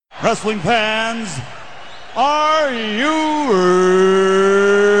Wrestling fans, are you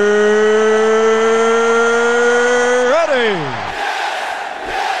ready?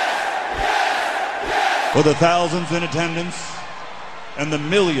 For the thousands in attendance and the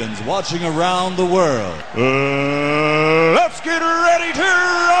millions watching around the world, let's get ready to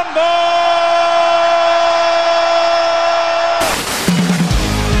rumble!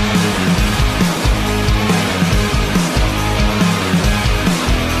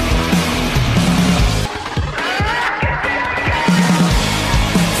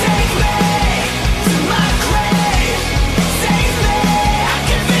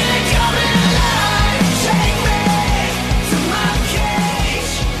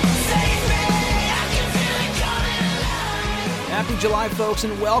 July, folks,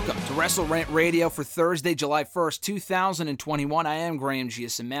 and welcome to Wrestle Rant Radio for Thursday, July 1st, 2021. I am Graham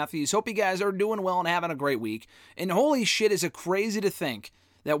Giason Matthews. Hope you guys are doing well and having a great week. And holy shit, is it crazy to think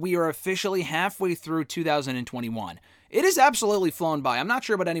that we are officially halfway through 2021. It has absolutely flown by. I'm not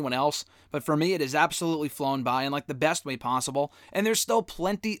sure about anyone else, but for me, it has absolutely flown by in like the best way possible, and there's still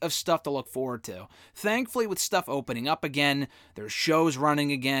plenty of stuff to look forward to. Thankfully, with stuff opening up again, there's shows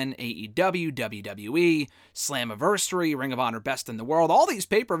running again, AEW, WWE, Slammiversary, Ring of Honor Best in the World, all these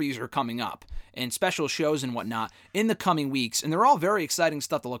pay-per-views are coming up, and special shows and whatnot in the coming weeks, and they're all very exciting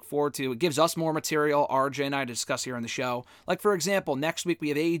stuff to look forward to. It gives us more material, RJ and I, to discuss here on the show. Like, for example, next week we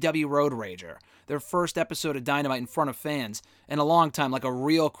have AEW Road Rager, their first episode of Dynamite in front of fans in a long time, like a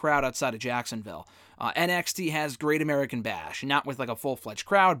real crowd outside of Jacksonville. NXT has Great American Bash, not with like a full-fledged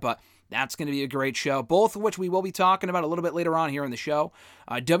crowd, but that's going to be a great show, both of which we will be talking about a little bit later on here in the show.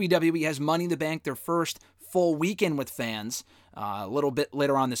 WWE has Money in the Bank, their first full weekend with fans, a little bit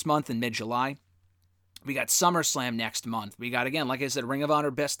later on this month in mid-July. We got SummerSlam next month. We got, again, like I said, Ring of Honor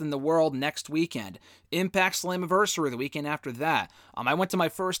Best in the World next weekend. Impact Slammiversary the weekend after that. I went to my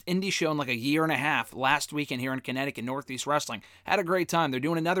first indie show in like a year and a half last weekend here in Connecticut, Northeast Wrestling. Had a great time. They're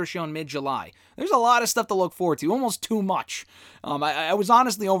doing another show in mid-July. There's a lot of stuff to look forward to, almost too much. I was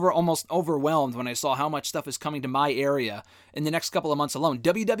honestly almost overwhelmed when I saw how much stuff is coming to my area in the next couple of months alone.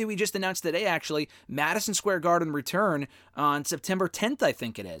 WWE just announced today, actually, Madison Square Garden return on September 10th, I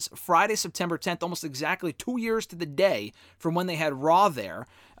think it is. Friday, September 10th, almost exactly 2 years to the day from when they had Raw there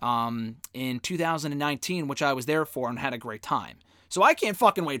in 2019, which I was there for and had a great time. So I can't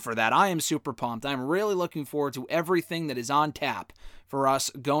fucking wait for that. I am super pumped. I'm really looking forward to everything that is on tap for us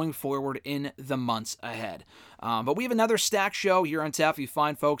going forward in the months ahead. But we have another stacked show here on tap. You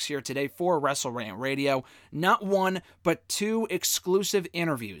find folks here today for Wrestle Rant Radio. Not one, but two exclusive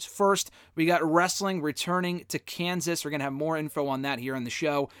interviews. First, we got wrestling returning to Kansas. We're going to have more info on that here on the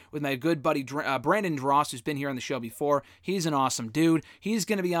show with my good buddy Brandon Dross, who's been here on the show before. He's an awesome dude. He's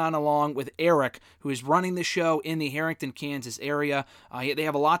going to be on along with Eric, who is running the show in the Harrington, Kansas area. They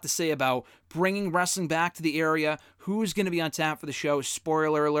have a lot to say about bringing wrestling back to the area, who's going to be on tap for the show.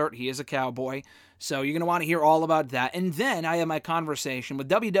 Spoiler alert, he is a cowboy. So you're going to want to hear all about that. And then I have my conversation with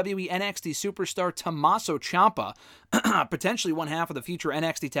WWE NXT superstar Tommaso Ciampa, potentially one half of the future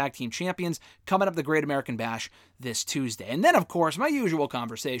NXT Tag Team Champions, coming up the Great American Bash this Tuesday. And then, of course, my usual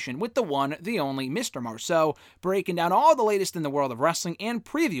conversation with the one, the only, Mr. Marceau, breaking down all the latest in the world of wrestling and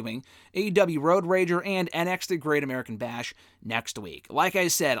previewing AEW Road Rager and NXT Great American Bash next week. Like I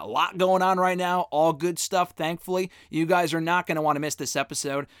said, a lot going on right now, all good stuff, thankfully. You guys are not going to want to miss this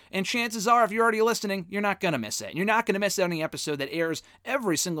episode, and chances are, if you're already listening, you're not going to miss it. You're not going to miss any episode that airs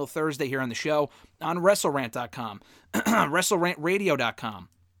every single Thursday here on the show on WrestleRant.com, WrestleRantRadio.com,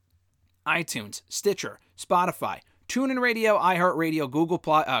 iTunes, Stitcher, Spotify, TuneIn Radio, iHeartRadio, Google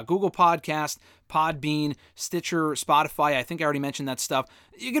Podcast, Podbean, Stitcher, Spotify. I think I already mentioned that stuff.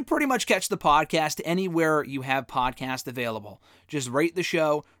 You can pretty much catch the podcast anywhere you have podcasts available. Just rate the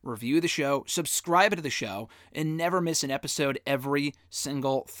show, review the show, subscribe to the show, and never miss an episode every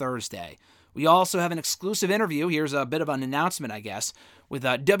single Thursday. We also have an exclusive interview. Here's a bit of an announcement, I guess, with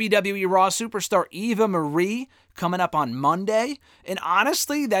WWE Raw superstar Eva Marie coming up on Monday. And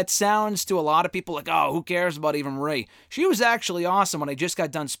honestly, that sounds to a lot of people like, oh, who cares about Eva Marie? She was actually awesome when I just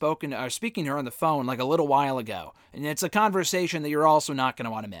got done speaking to her on the phone like a little while ago. And it's a conversation that you're also not going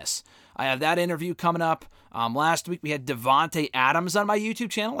to want to miss. I have that interview coming up. Last week we had Devontae Adams on my YouTube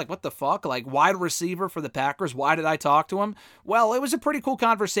channel. Like, what the fuck? Like, wide receiver for the Packers. Why did I talk to him? Well, it was a pretty cool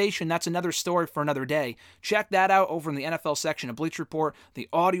conversation. That's another story for another day. Check that out over in the NFL section of Bleach Report, the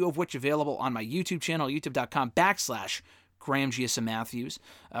audio of which available on my YouTube channel, youtube.com/Graham Giason Matthews.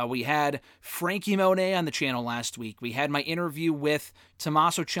 We had Frankie Monet on the channel last week. We had my interview with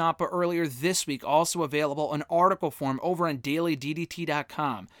Tommaso Ciampa earlier this week, also available in article form over on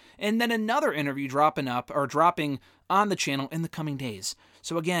dailyddt.com. And then another interview dropping on the channel in the coming days.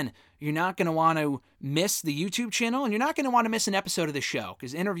 So again, you're not going to want to miss the YouTube channel, and you're not going to want to miss an episode of the show,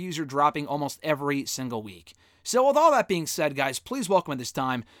 because interviews are dropping almost every single week. So with all that being said, guys, please welcome at this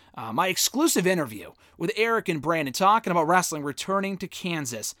time my exclusive interview with Eric and Brandon, talking about wrestling returning to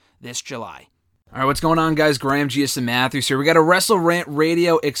Kansas this July. All right, what's going on, guys? Graham G.S. Matthews here. We got a Wrestle Rant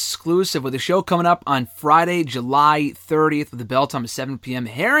Radio exclusive with a show coming up on Friday, July 30th with the bell time of 7 p.m.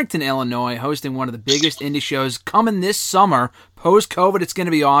 Harrington, Illinois, hosting one of the biggest indie shows coming this summer. Post-COVID, it's going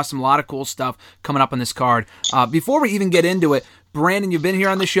to be awesome. A lot of cool stuff coming up on this card. Before we even get into it, Brandon, you've been here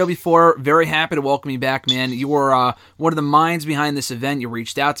on the show before. Very happy to welcome you back, man. You were one of the minds behind this event. You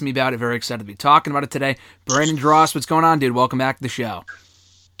reached out to me about it. Very excited to be talking about it today. Brandon Dross, what's going on, dude? Welcome back to the show.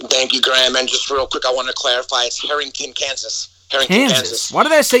 Thank you, Graham. And just real quick, I want to clarify, it's Harrington, Kansas. Kansas. Why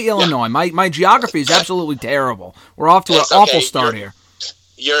did I say Illinois? Yeah. My geography is absolutely terrible. We're off to an awful start here.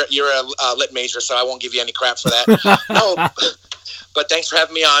 You're a lit major, so I won't give you any crap for that. No, but thanks for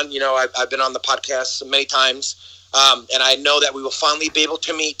having me on. You know, I've been on the podcast many times, and I know that we will finally be able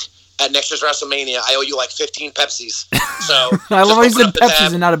to meet at next year's WrestleMania. I owe you like 15 Pepsis. So I love how you said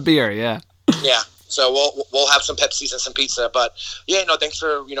Pepsis and not a beer. Yeah. Yeah. So we'll have some Pepsis and some pizza, but yeah, thanks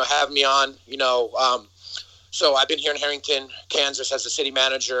for having me on. So I've been here in Harrington, Kansas, as the city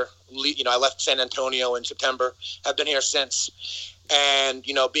manager. I left San Antonio in September. Have been here since, and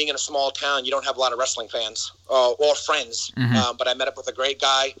being in a small town, you don't have a lot of wrestling fans or friends. Mm-hmm. But I met up with a great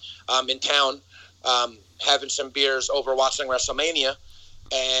guy in town, having some beers over watching WrestleMania,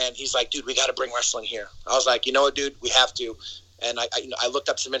 and he's like, "Dude, we got to bring wrestling here." I was like, "You know what, dude, we have to." And I looked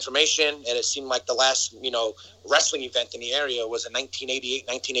up some information, and it seemed like the last, wrestling event in the area was in 1988,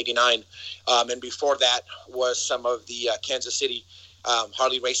 1989. And before that was some of the Kansas City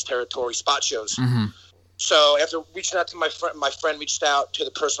Harley Race Territory spot shows. Mm-hmm. So after reaching out to my friend reached out to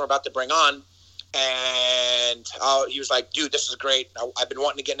the person we're about to bring on, and he was like, "Dude, this is great. I've been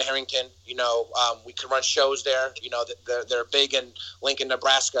wanting to get into Harrington. We could run shows there. They're big in Lincoln,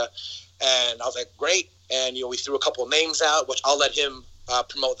 Nebraska." And I was like, "Great." And, we threw a couple of names out, which I'll let him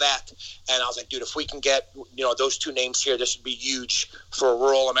promote that. And I was like, dude, if we can get, those two names here, this would be huge for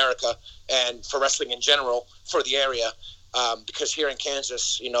rural America and for wrestling in general for the area. Because here in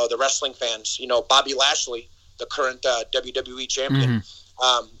Kansas, the wrestling fans, Bobby Lashley, the current WWE champion,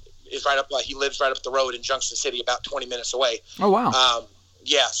 is right up. He lives right up the road in Junction City, about 20 minutes away. Oh, wow.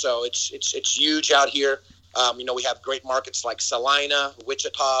 Yeah, so it's huge out here. We have great markets like Salina,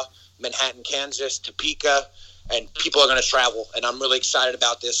 Wichita, Manhattan, Kansas, Topeka, and people are going to travel, and I'm really excited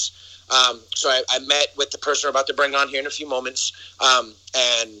about this. So I met with the person we're about to bring on here in a few moments,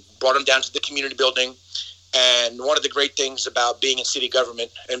 and brought him down to the community building. And one of the great things about being in city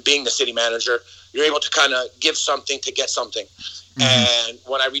government and being the city manager, you're able to kind of give something to get something. Mm-hmm. And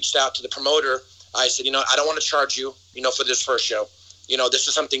when I reached out to the promoter, I said, I don't want to charge you, for this first show. This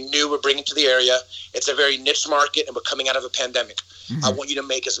is something new we're bringing to the area. It's a very niche market, and we're coming out of a pandemic. Mm-hmm. I want you to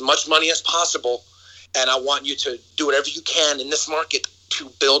make as much money as possible, and I want you to do whatever you can in this market to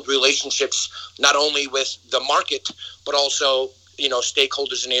build relationships, not only with the market, but also,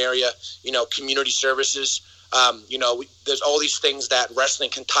 stakeholders in the area, community services. There's all these things that wrestling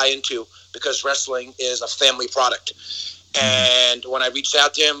can tie into, because wrestling is a family product. Mm-hmm. And when I reached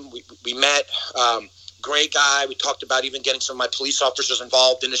out to him, we met. Great guy. We talked about even getting some of my police officers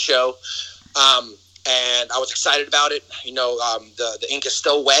involved in the show. And I was excited about it. The ink is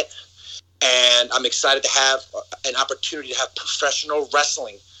still wet, and I'm excited to have an opportunity to have professional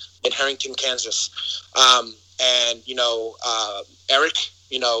wrestling in Harrington, Kansas. Eric,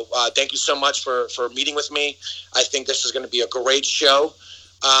 thank you so much for meeting with me. I think this is going to be a great show.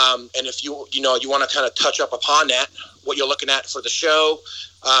 And if you want to kind of touch up upon that, what you're looking at for the show,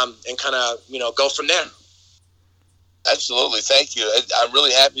 and kind of, go from there. Absolutely. Thank you. I'm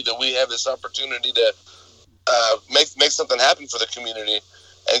really happy that we have this opportunity to make something happen for the community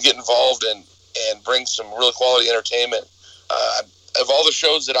and get involved and bring some real quality entertainment. Of all the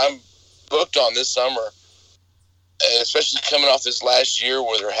shows that I'm booked on this summer, and especially coming off this last year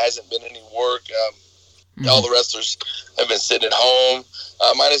where there hasn't been any work, all the wrestlers have been sitting at home,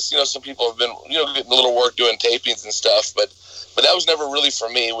 minus, some people have been, getting a little work doing tapings and stuff, but that was never really for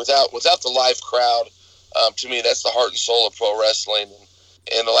me. Without the live crowd, to me, that's the heart and soul of pro wrestling.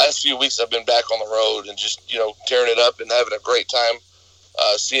 And the last few weeks I've been back on the road and just, tearing it up and having a great time,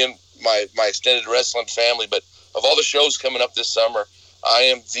 seeing my extended wrestling family. But of all the shows coming up this summer, I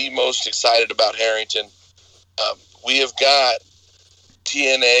am the most excited about Harrington. We have got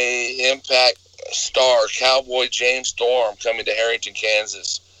TNA, Impact, star, Cowboy James Storm, coming to Harrington,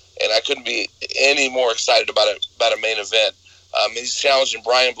 Kansas. And I couldn't be any more excited about a main event. He's challenging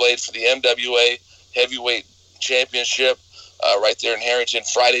Brian Blade for the MWA Heavyweight Championship right there in Harrington,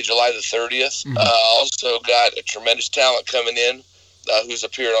 Friday, July the 30th. Mm-hmm. Also got a tremendous talent coming in who's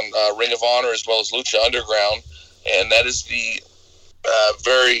appeared on Ring of Honor as well as Lucha Underground, and that is the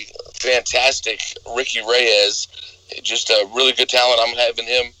very fantastic Ricky Reyes. Just a really good talent. I'm having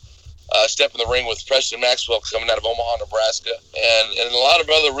him step in the ring with Preston Maxwell coming out of Omaha, Nebraska, and a lot of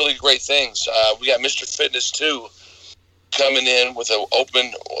other really great things. We got Mr. Fitness 2 coming in with a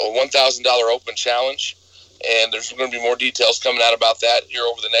 $1,000 open challenge, and there's going to be more details coming out about that here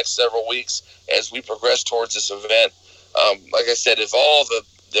over the next several weeks as we progress towards this event. Like I said, if all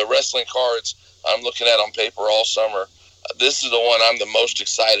the wrestling cards I'm looking at on paper all summer, this is the one I'm the most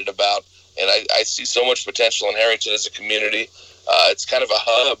excited about, and I see so much potential in Harrington as a community. It's kind of a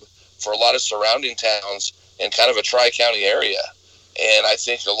hub for a lot of surrounding towns and kind of a tri-county area, and I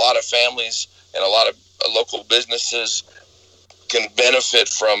think a lot of families and a lot of local businesses can benefit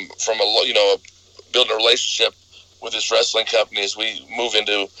from building a relationship with this wrestling company as we move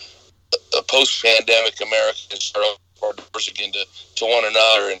into a post-pandemic America and start our doors again to one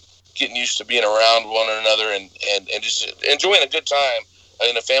another and getting used to being around one another and just enjoying a good time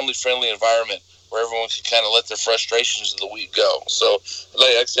in a family-friendly environment where everyone can kind of let their frustrations of the week go. So,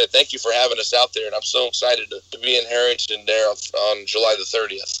 like I said, thank you for having us out there, and I'm so excited to be in Harrington there on July the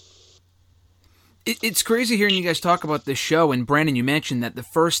 30th. It's crazy hearing you guys talk about this show, and Brandon, you mentioned that the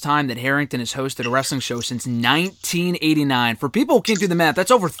first time that Harrington has hosted a wrestling show since 1989. For people who can't do the math,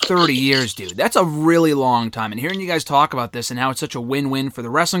 that's over 30 years, dude. That's a really long time, and hearing you guys talk about this and how it's such a win-win for the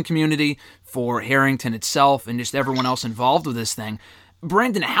wrestling community, for Harrington itself, and just everyone else involved with this thing.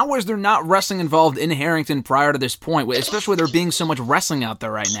 Brandon, how is there not wrestling involved in Harrington prior to this point, especially with there being so much wrestling out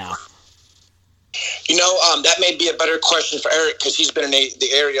there right now? That may be a better question for Eric because he's been in the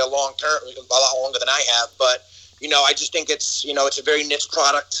area long term, a lot longer than I have. But, I just think it's a very niche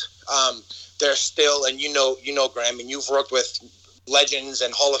product. There's still, and Graham, and you've worked with legends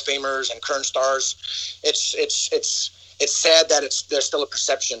and Hall of Famers and current stars. It's sad that there's still a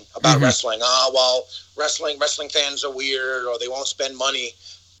perception about wrestling. Wrestling fans are weird or they won't spend money.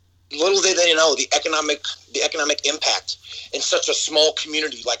 Little did they know the economic impact in such a small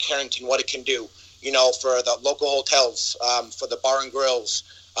community like Harrington, what it can do. For the local hotels, for the bar and grills,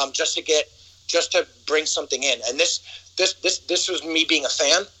 just to bring something in. And this was me being a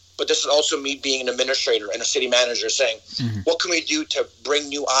fan, but this is also me being an administrator and a city manager saying, what can we do to bring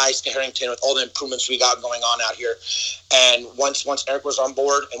new eyes to Harrington with all the improvements we got going on out here? And once Eric was on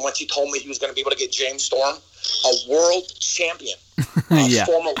board, and once he told me he was going to be able to get James Storm, a world champion,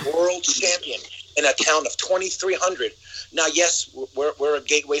 former world champion in a town of 2,300. Now, yes, we're a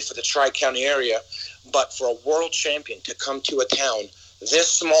gateway for the Tri-County area, but for a world champion to come to a town this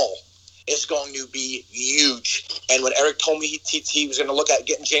small is going to be huge. And when Eric told me he was going to look at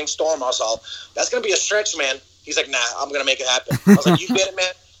getting James Storm, I was all, that's going to be a stretch, man. He's like, nah, I'm going to make it happen. I was like, you get it,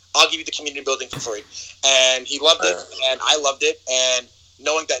 man? I'll give you the community building for free. And he loved it, and I loved it. And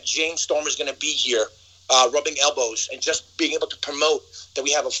knowing that James Storm is going to be here, rubbing elbows, and just being able to promote that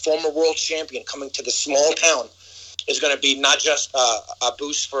we have a former world champion coming to the small town is going to be not just a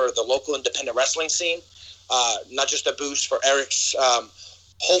boost for the local independent wrestling scene, not just a boost for Eric's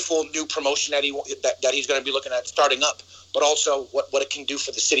hopeful new promotion that he's going to be looking at starting up, but also what it can do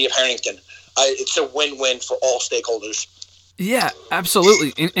for the city of Harrington. It's a win-win for all stakeholders. Yeah,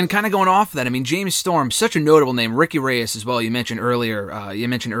 absolutely. And kind of going off of that, I mean, James Storm, such a notable name. Ricky Reyes as well, you mentioned earlier,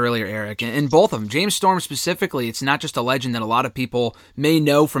 Eric. And both of them, James Storm specifically, it's not just a legend that a lot of people may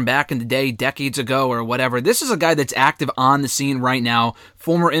know from back in the day, decades ago or whatever. This is a guy that's active on the scene right now,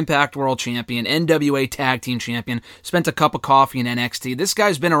 former Impact World Champion, NWA Tag Team Champion, spent a cup of coffee in NXT. This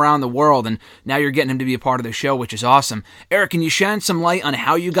guy's been around the world, and now you're getting him to be a part of the show, which is awesome. Eric, can you shed some light on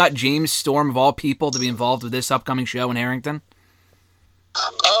how you got James Storm, of all people, to be involved with this upcoming show in Harrington?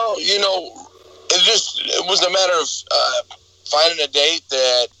 Oh, it was a matter of finding a date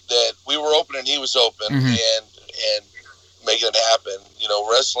that we were open and he was open, and making it happen.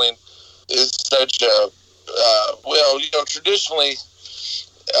 Wrestling is such a traditionally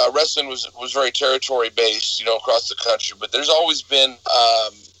wrestling was very territory based, across the country. But there's always been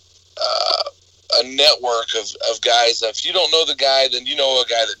a network of guys. If you don't know the guy, then you know a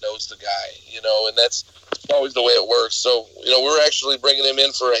guy that knows the guy. And that's always the way it works. So, we're actually bringing him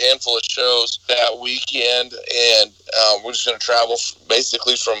in for a handful of shows that weekend, and we're just going to travel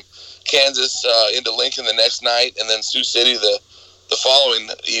basically from Kansas into Lincoln the next night, and then Sioux City the following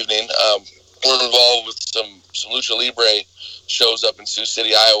evening. We're involved with some Lucha Libre shows up in Sioux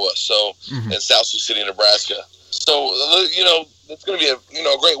City, Iowa, and South Sioux City, Nebraska. So, it's going to be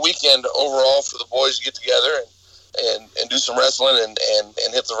a great weekend overall for the boys to get together and do some wrestling and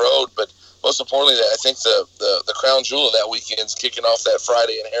hit the road. But most importantly, I think the crown jewel of that weekend is kicking off that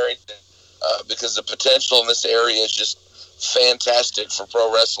Friday in Harrington, because the potential in this area is just fantastic for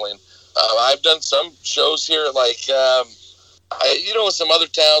pro wrestling. I've done some shows here, like in some other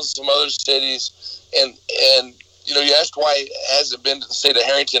towns, some other cities, and you asked why it hasn't been to the state of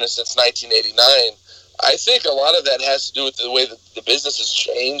Harrington since 1989. I think a lot of that has to do with the way that the business has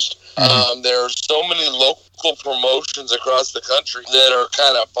changed. There are so many local promotions across the country that are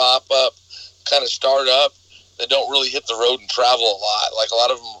kind of pop up, kind of start up, that don't really hit the road and travel a lot. Like, a lot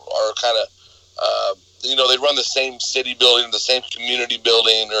of them are kind of, they run the same city building, the same community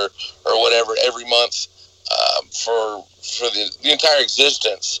building, or whatever every month for the entire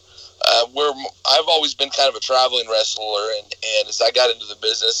existence. Where I've always been kind of a traveling wrestler, and as I got into the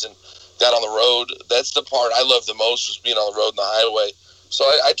business and got on the road, that's the part I love the most, was being on the road and the highway. So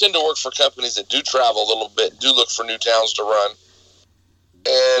I tend to work for companies that do travel a little bit, do look for new towns to run.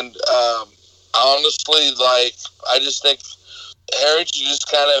 And honestly, I just think Harrington just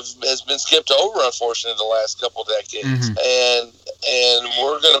kind of has been skipped over, unfortunately, the last couple of decades. And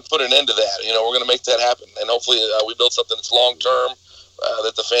we're going to put an end to that. We're going to make that happen. And hopefully we build something that's long-term,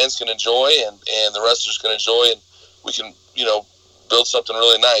 that the fans can enjoy and the wrestlers can enjoy, and we can, build something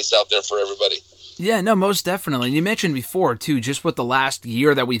really nice out there for everybody. Yeah, no, most definitely. And you mentioned before, too, just with the last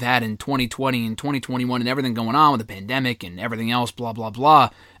year that we've had in 2020 and 2021 and everything going on with the pandemic and everything else, blah, blah, blah,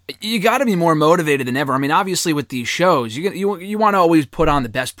 you got to be more motivated than ever. I mean, obviously with these shows, you want to always put on the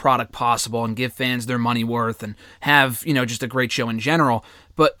best product possible and give fans their money worth and have, just a great show in general.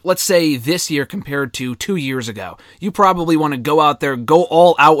 But let's say this year compared to 2 years ago, you probably want to go out there, go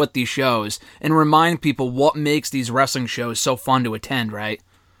all out with these shows and remind people what makes these wrestling shows so fun to attend, right?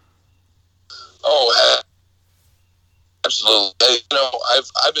 Oh, absolutely.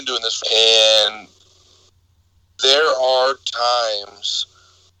 I've been doing this, and there are times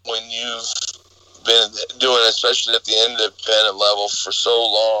when you've been doing it, especially at the independent level, for so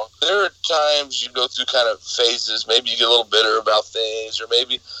long. There are times you go through kind of phases. Maybe you get a little bitter about things, or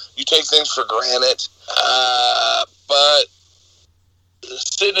maybe you take things for granted. But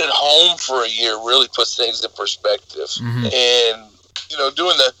sitting at home for a year really puts things in perspective. And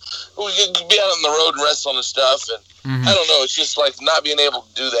we can be out on the road and wrestling and stuff, and I don't know, it's just like not being able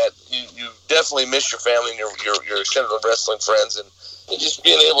to do that. You definitely miss your family and your extended wrestling friends, and just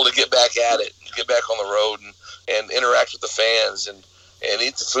being able to get back at it, get back on the road and interact with the fans and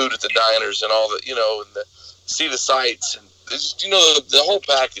eat the food at the diners and all the, and see the sights, and it's just, the whole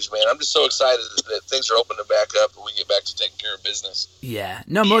package, man. I'm just so excited that things are opening back up and we get back to taking care of business. Yeah,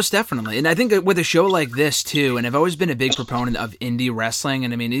 no, most definitely. And I think that with a show like this, too, and I've always been a big proponent of indie wrestling,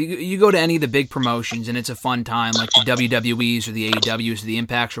 and I mean, you go to any of the big promotions and it's a fun time, like the WWEs or the AEWs or the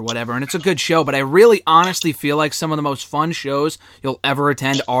Impacts or whatever, and it's a good show, but I really honestly feel like some of the most fun shows you'll ever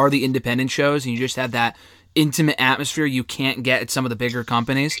attend are the independent shows, and you just have that intimate atmosphere you can't get at some of the bigger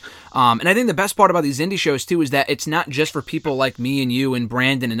companies. And I think the best part about these indie shows, too, is that it's not just for people like me and you and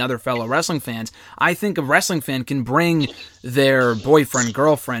Brandon and other fellow wrestling fans. I think a wrestling fan can bring their boyfriend,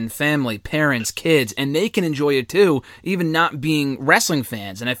 girlfriend, family, parents, kids, and they can enjoy it, too, even not being wrestling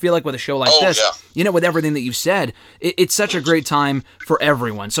fans. And I feel like with a show like this, with everything that you've said, it's such a great time for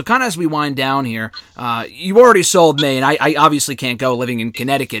everyone. So kind of as we wind down here, you already sold me, and I obviously can't go living in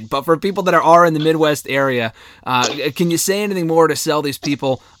Connecticut, but for people that are in the Midwest area, can you say anything more to sell these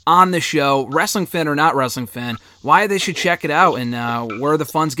people on the show, wrestling fan or not wrestling fan, why they should check it out, and where the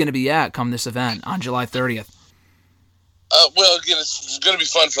fun's going to be at come this event on July 30th? Well, again, it's going to be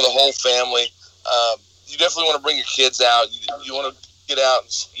fun for the whole family. You definitely want to bring your kids out. You want to get out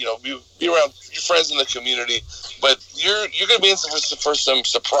and be around your friends in the community. But you're going to be in for some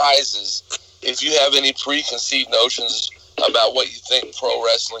surprises if you have any preconceived notions about what you think pro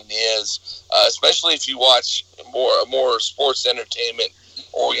wrestling is, especially if you watch more sports entertainment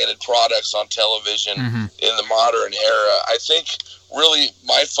oriented products on television in the modern era. I think really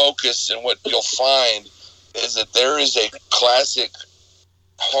my focus and what you'll find is that there is a classic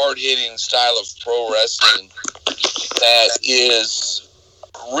hard-hitting style of pro wrestling that is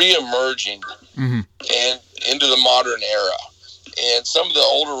re-emerging and into the modern era. And some of the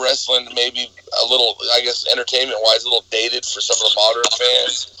older wrestling maybe a little, I guess, entertainment-wise, a little dated for some of the modern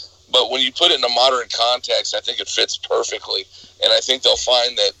fans. But when you put it in a modern context, I think it fits perfectly. And I think they'll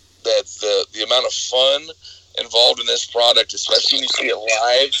find that the amount of fun involved in this product, especially when you see it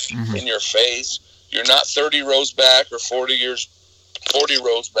live in your face, you're not 30 rows back or 40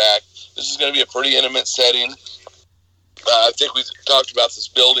 rows back. This is going to be a pretty intimate setting. I think we talked about this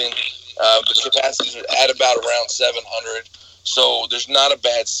building. The capacity is at about around 700, so there's not a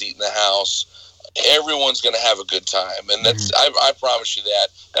bad seat in the house. Everyone's going to have a good time, and that's I promise you that.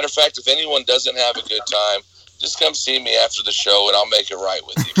 Matter of fact, if anyone doesn't have a good time, just come see me after the show, and I'll make it right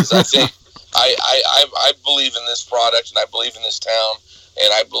with you. Because I think I believe in this product, and I believe in this town,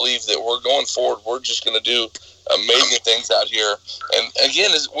 and I believe that we're going forward. We're just going to do amazing things out here. And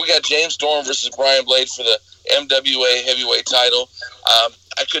again, we got James Storm versus Brian Blade for the MWA heavyweight title.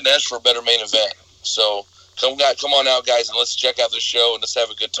 I couldn't ask for a better main event. So come on out, guys, and let's check out the show and let's have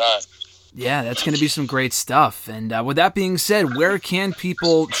a good time. Yeah, that's going to be some great stuff. And with that being said, where can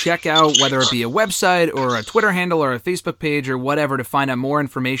people check out, whether it be a website or a Twitter handle or a Facebook page or whatever, to find out more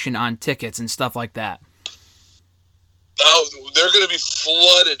information on tickets and stuff like that? Oh, they're going to be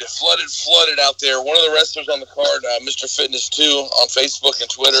flooded out there. One of the wrestlers on the card, Mr. Fitness 2 on Facebook and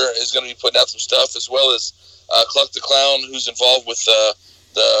Twitter, is going to be putting out some stuff, as well as Cluck the Clown, who's involved with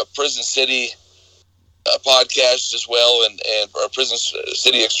the Prison City podcast as well, and Prison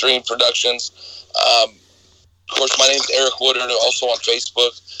City Extreme Productions. Of course, my name's Eric Woodard, also on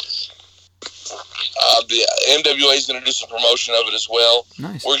Facebook. The MWA is going to do some promotion of it as well.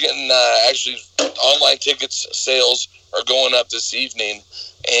 Nice. We're getting actually online tickets sales are going up this evening,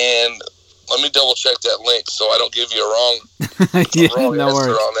 and let me double check that link so I don't give you a wrong no answer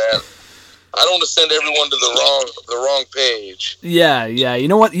worries on that. I don't want to send everyone to the wrong page. Yeah. You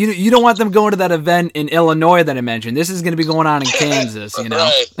know what? You don't want them going to that event in Illinois that I mentioned. This is going to be going on in Kansas, you know?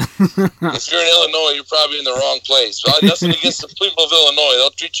 Right. If you're in Illinois, you're probably in the wrong place. Well, nothing against the people of Illinois.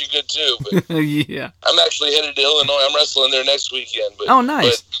 They'll treat you good, too. But yeah. I'm actually headed to Illinois. I'm wrestling there next weekend. But, oh,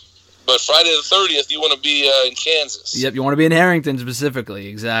 nice. But Friday the 30th, you want to be in Kansas. Yep, you want to be in Harrington specifically.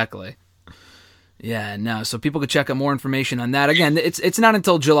 Exactly. Yeah, no, so people could check out more information on that. Again, it's not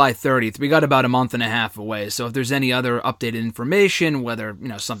until July 30th. We got about a month and a half away. So if there's any other updated information, whether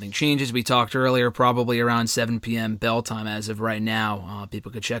something changes, we talked earlier, probably around 7 p.m. bell time as of right now.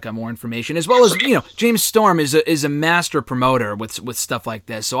 People could check out more information, as well as James Storm is a master promoter with stuff like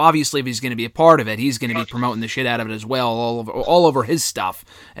this. So obviously, if he's going to be a part of it, he's going to be promoting the shit out of it as well, all over his stuff,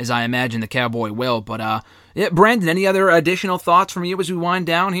 as I imagine the Cowboy will. But yeah, Brandon, any other additional thoughts from you as we wind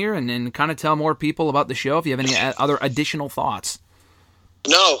down here and kind of tell more people about the show, if you have any other additional thoughts?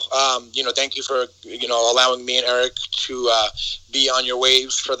 No, thank you for, allowing me and Eric to be on your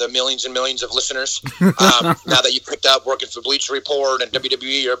waves for the millions and millions of listeners. Now that you picked up working for Bleacher Report and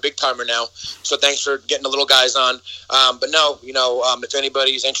WWE, you're a big timer now. So thanks for getting the little guys on. But no, if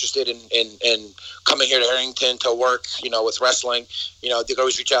anybody's interested in coming here to Harrington to work, with wrestling, they can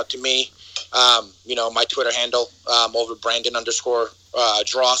always reach out to me. My Twitter handle, over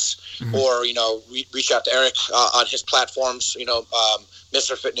Brandon_Dross, or, reach out to Eric on his platforms,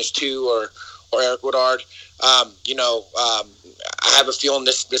 Mr. Fitness 2 or Eric Woodard. I have a feeling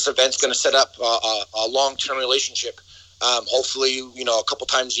this event's going to set up a long-term relationship. Hopefully, a couple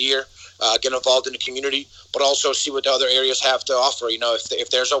times a year, get involved in the community, but also see what the other areas have to offer. If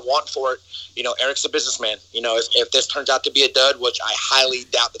there's a want for it, Eric's a businessman. If this turns out to be a dud, which I highly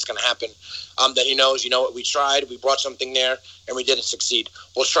doubt that's going to happen, then he knows, what, we tried, we brought something there, and we didn't succeed.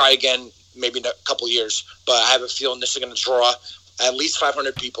 We'll try again, maybe in a couple years, but I have a feeling this is going to draw at least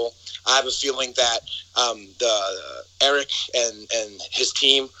 500 people. I have a feeling that Eric and his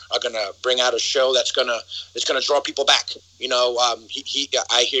team are going to bring out a show that's going to draw people back.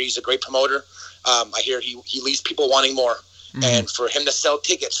 I hear he's a great promoter. I hear he leaves people wanting more. Mm-hmm. And for him to sell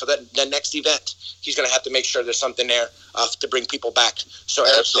tickets for the next event, he's going to have to make sure there's something there to bring people back. So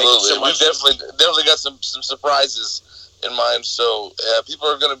Eric, absolutely, so much. We've definitely got some surprises in mind. So people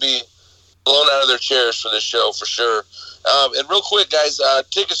are going to be blown out of their chairs for this show for sure. And real quick, guys,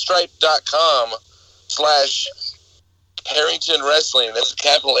 ticketstripe.com/Harrington Wrestling. That's a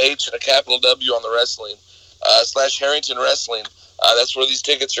capital H and a capital W on the wrestling. /Harrington Wrestling. That's where these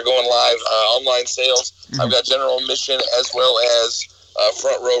tickets are going live, online sales. Mm-hmm. I've got general admission as well as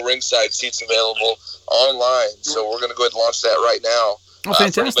front row ringside seats available online. So we're going to go ahead and launch that right now. Oh,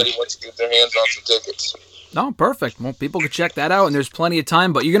 fantastic. For anybody who wants to get their hands on some tickets. No, perfect. Well, people can check that out, and there's plenty of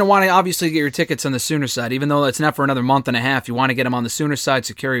time, but you're going to want to obviously get your tickets on the sooner side. Even though it's not for another month and a half, you want to get them on the sooner side,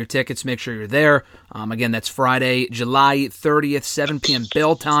 secure your tickets, make sure you're there. Again, that's Friday, July 30th, 7 p.m.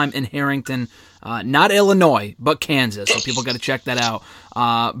 bell time in Harrington. Not Illinois, but Kansas, so people got to check that out.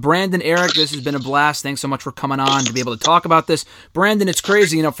 Brandon, Eric, this has been a blast. Thanks so much for coming on to be able to talk about this. Brandon, it's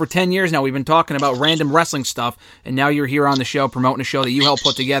crazy. For 10 years now, we've been talking about random wrestling stuff, and now you're here on the show promoting a show that you helped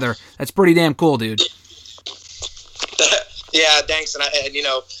put together. That's pretty damn cool, dude. Yeah, thanks. And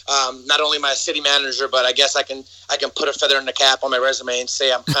not only am I a city manager, but I guess I can put a feather in the cap on my resume and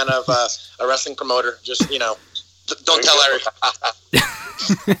say I'm kind of a wrestling promoter. Just Don't tell Eric.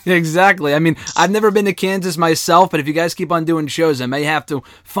 Exactly. I mean, I've never been to Kansas myself, but if you guys keep on doing shows, I may have to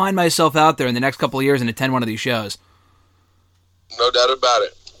find myself out there in the next couple of years and attend one of these shows. No doubt about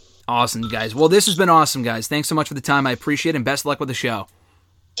it. Awesome, guys. Well, this has been awesome, guys. Thanks so much for the time. I appreciate it, and best of luck with the show.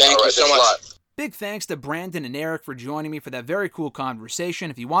 Thank you so much. Big thanks to Brandon and Eric for joining me for that very cool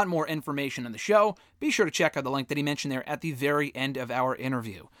conversation. If you want more information on the show, be sure to check out the link that he mentioned there at the very end of our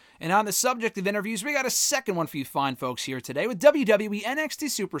interview. And on the subject of interviews, we got a second one for you fine folks here today with WWE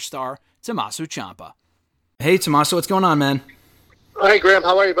NXT superstar Tommaso Ciampa. Hey, Tommaso, what's going on, man? Hi, Graham.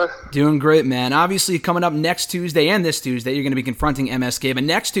 How are you, bud? Doing great, man. Obviously, coming up next Tuesday and this Tuesday, you're going to be confronting MSK. But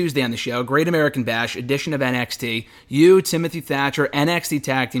next Tuesday on the show, Great American Bash, edition of NXT, you, Timothy Thatcher, NXT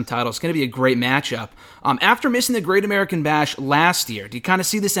Tag Team title. It's going to be a great matchup. After missing the Great American Bash last year, do you kind of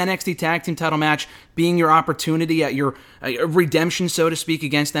see this NXT Tag Team title match being your opportunity at your redemption, so to speak,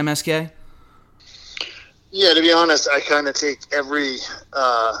 against MSK? Yeah, to be honest, I kind of take every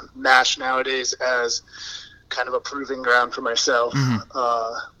match nowadays as kind of a proving ground for myself,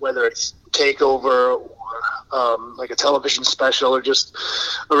 whether it's TakeOver or like a television special or just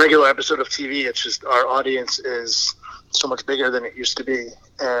a regular episode of TV. It's just our audience is so much bigger than it used to be,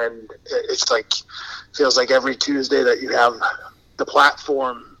 and it's like feels like every Tuesday that you have the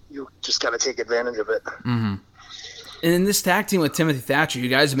platform, you just got to take advantage of it. And in this tag team with Timothy Thatcher, you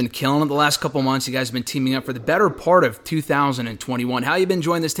guys have been killing it the last couple months. You guys have been teaming up for the better part of 2021. How you been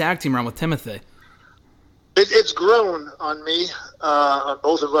enjoying this tag team run with Timothy? It's grown on me, on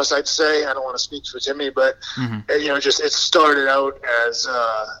both of us, I'd say. I don't want to speak for Timmy, but just it started out as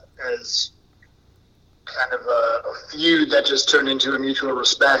kind of a feud that just turned into a mutual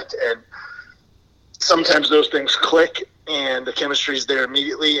respect, and sometimes those things click and the chemistry's there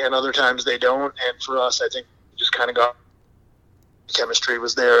immediately, and other times they don't. And for us, I think we just kind of got chemistry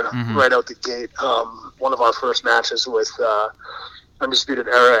was there right out the gate. One of our first matches with Undisputed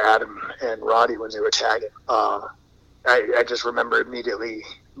Era, Adam and Roddy, when they were tagging, I just remember immediately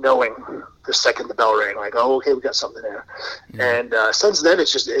knowing the second the bell rang, like, oh, okay, we got something there. And since then,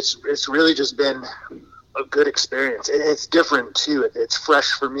 it's really just been a good experience. It's different too. It's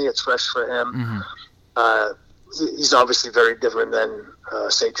fresh for me. It's fresh for him. He's obviously very different than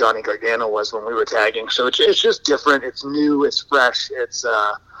say Johnny Gargano was when we were tagging. So it's just different. It's new. It's fresh. It's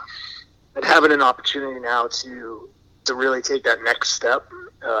and having an opportunity now to really take that next step.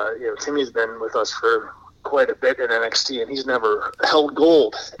 Timmy's been with us for quite a bit in NXT, and he's never held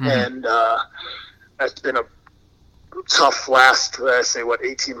gold. And that's been a tough last,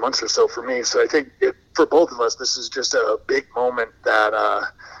 18 months or so for me. So I think for both of us, this is just a big moment that,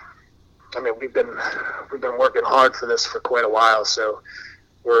 we've been working hard for this for quite a while. So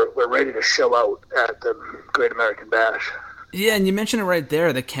we're ready to show out at the Great American Bash. Yeah, and you mentioned it right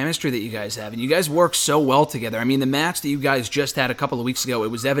there, the chemistry that you guys have, and you guys work so well together. I mean, the match that you guys just had a couple of weeks ago, it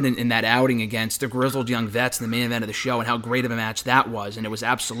was evident in that outing against the Grizzled Young Vets in the main event of the show and how great of a match that was, and it was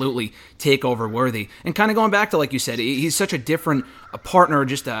absolutely takeover worthy. And kind of going back to, like you said, he's such a different partner,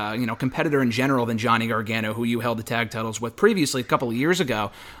 just a competitor in general than Johnny Gargano, who you held the tag titles with previously a couple of years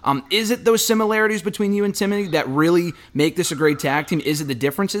ago. Is it those similarities between you and Timothy that really make this a great tag team? Is it the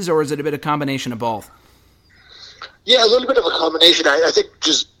differences, or is it a bit of a combination of both? Yeah, a little bit of a combination. I think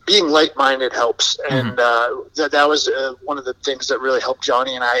just being like-minded helps, and that was one of the things that really helped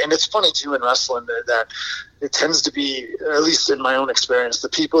Johnny and I. And it's funny, too, in wrestling that it tends to be, at least in my own experience, the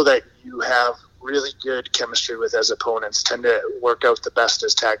people that you have really good chemistry with as opponents tend to work out the best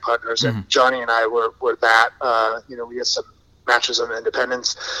as tag partners. And Johnny and I were that. We had some matches on the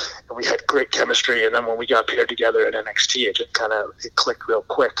independents, and we had great chemistry, and then when we got paired together at NXT, it clicked real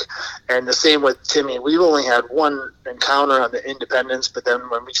quick. And the same with Timmy. We've only had one encounter on the independents, but then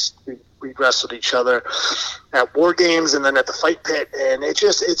when we wrestled each other at War Games and then at the Fight Pit, and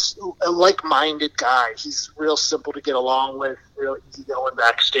it's a like-minded guy. He's real simple to get along with, real easy going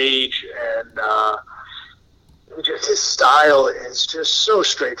backstage, and just his style is just so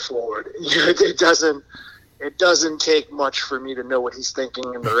straightforward. It doesn't take much for me to know what he's thinking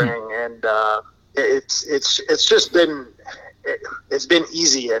in the ring, and it's just been it's been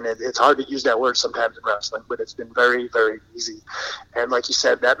easy, and it's hard to use that word sometimes in wrestling, but it's been very, very easy. And like you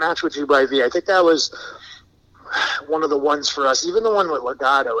said, that match with 2xV, I think that was one of the ones for us. Even the one with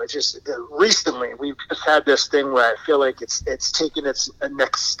Legado, recently we've just had this thing where I feel like it's taken its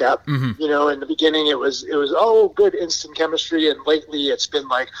next step. In the beginning it was good instant chemistry, and lately it's been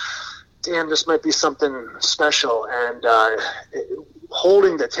like, damn, this might be something special. And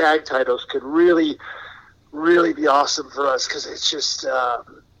holding the tag titles could really, really be awesome for us, because it's just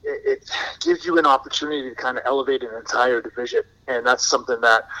it gives you an opportunity to kind of elevate an entire division, and that's something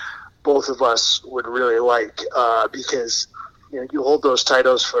that both of us would really like, because you hold those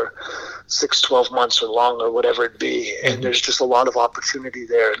titles for 6, 12 months or longer, whatever it be, and there's just a lot of opportunity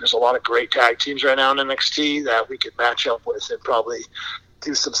there, and there's a lot of great tag teams right now in NXT that we could match up with and probably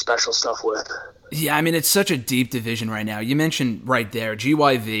do some special stuff with. Yeah, I mean, it's such a deep division right now. You mentioned right there,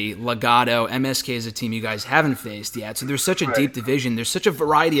 GYV, Legado, MSK is a team you guys haven't faced yet. So there's such a deep division. There's such a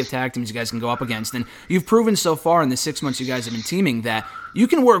variety of tag teams you guys can go up against. And you've proven so far in the 6 months you guys have been teaming that you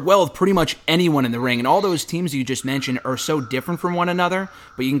can work well with pretty much anyone in the ring. And all those teams you just mentioned are so different from one another,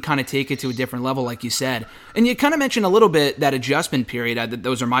 but you can kind of take it to a different level, like you said. And you kind of mentioned a little bit that adjustment period.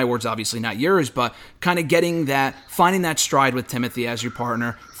 Those are my words, obviously, not yours, but kind of finding that stride with Timothy as your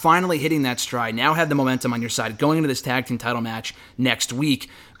partner, finally hitting that stride, now have the momentum on your side, going into this tag team title match next week.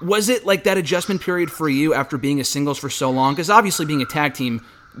 Was it like that adjustment period for you after being a singles for so long? Because obviously being a tag team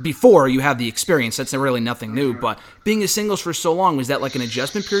before, you have the experience. That's really nothing new. But being a singles for so long, was that like an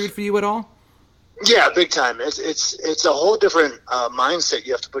adjustment period for you at all? Yeah, big time. It's a whole different mindset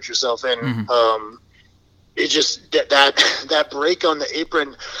you have to put yourself in. It just that break on the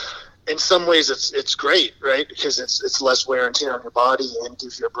apron, in some ways it's great, right? Because it's less wear and tear on your body and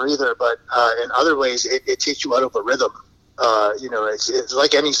gives you a breather. But in other ways, it takes you out of a rhythm. It's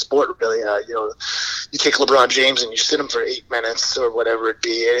like any sport, really. You take LeBron James and you sit him for 8 minutes or whatever it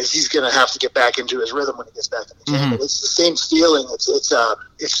be, and he's going to have to get back into his rhythm when he gets back in the game. It's the same feeling. It's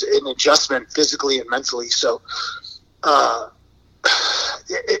an adjustment physically and mentally. So, at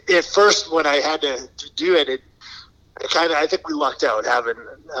first when I had to do it, I think we lucked out having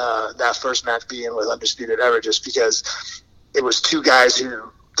that first match being with Undisputed Era, just because it was two guys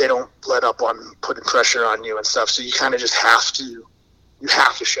who they don't let up on putting pressure on you and stuff. So you kind of just have to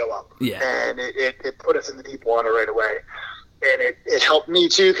show up. Yeah. And it put us in the deep water right away. And it helped me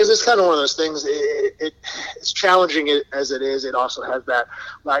too, because it's kind of one of those things. It's challenging as it is. It also has that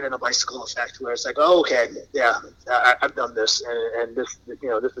riding a bicycle effect where it's like, oh, okay, yeah, I've done this, and this,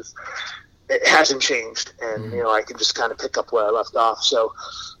 this is. It hasn't changed, and I can just kind of pick up where I left off. So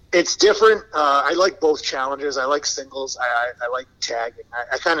it's different. I like both challenges. I like singles. I like tagging.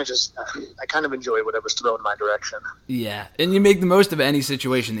 I kind of enjoy whatever's thrown in my direction. Yeah, and you make the most of any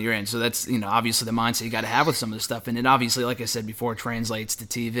situation that you're in. So that's obviously the mindset you got to have with some of this stuff, and it obviously, like I said before, translates to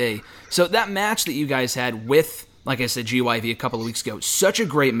TV. So that match that you guys had with, like I said, GYV a couple of weeks ago, such a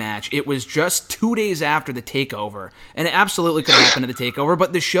great match. It was just 2 days after the takeover, and it absolutely could happen to the takeover,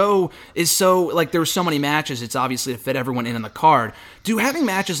 but the show is so, there were so many matches, it's obviously to fit everyone in on the card. Do having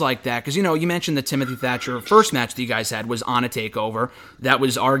matches like that, because, you mentioned the Timothy Thatcher first match that you guys had was on a takeover. That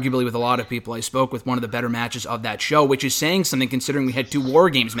was arguably, with a lot of people I spoke with, one of the better matches of that show, which is saying something considering we had 2 War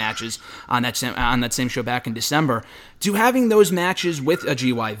Games matches on that same show back in December. Do having those matches with a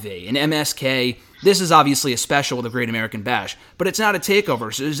GYV, an MSK, this is obviously a special with a Great American Bash, but it's not a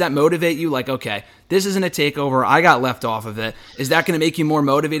takeover. So does that motivate you? Like, okay, this isn't a takeover. I got left off of it. Is that going to make you more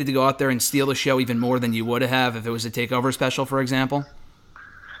motivated to go out there and steal the show even more than you would have if it was a takeover special, for example?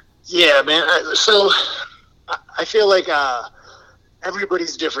 Yeah, man. So I feel like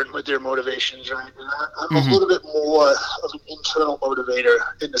everybody's different with their motivations, right? And I'm a little bit more of an internal motivator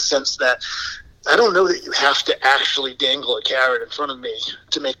in the sense that I don't know that you have to actually dangle a carrot in front of me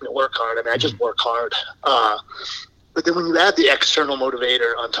to make me work hard. I mean, I just work hard. But then when you add the external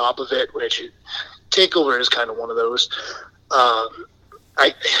motivator on top of it, which takeover is kind of one of those,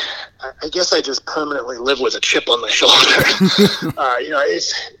 I guess I just permanently live with a chip on my shoulder.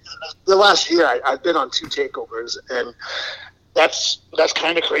 It's the last year I've been on 2 takeovers, and that's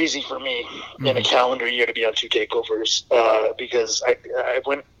kind of crazy for me in a calendar year to be on 2 takeovers, because I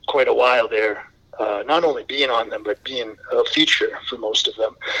went quite a while there, not only being on them, but being a feature for most of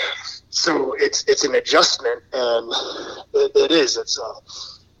them. So it's an adjustment, and it is.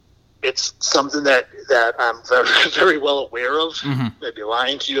 It's something that I'm very, very well aware of. I'd be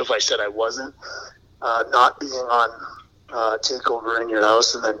lying to you if I said I wasn't. Not being on takeover in your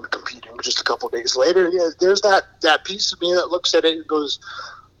house and then competing just a couple of days later, yeah, there's that piece of me that looks at it and goes,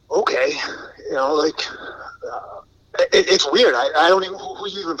 okay, it's weird. I don't even who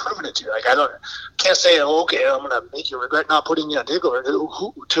you even proving it to. Can't say, oh, okay, I'm gonna make you regret not putting me on takeover.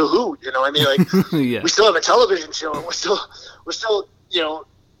 To who? Yeah. We still have a television show, and we're still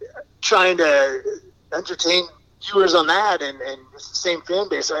trying to entertain viewers on that, and it's the same fan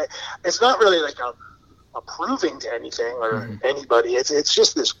base. It's not really like a proving to anything or anybody. It's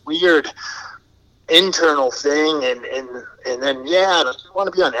just this weird internal thing, and then you want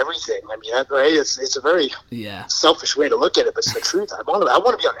to be on everything. I mean, right? It's a very selfish way to look at it, but it's the truth. I want to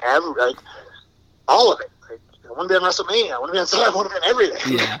be on all of it. I want to be on WrestleMania. I want to be on I want to be on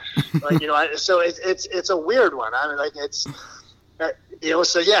everything. Yeah. So it's a weird one. I mean,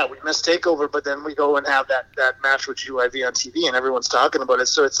 So yeah, we missed TakeOver, but then we go and have that match with GYV on TV, and everyone's talking about it.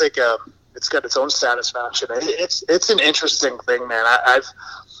 So it's like it's got its own satisfaction. It's an interesting thing, man.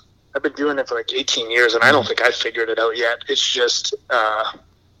 I've been doing it for like 18 years, and I don't think I figured it out yet. It's just,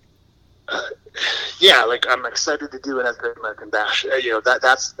 like I'm excited to do it at Great American Bash.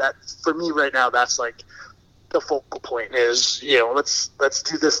 That's for me right now. That's like the focal point is, let's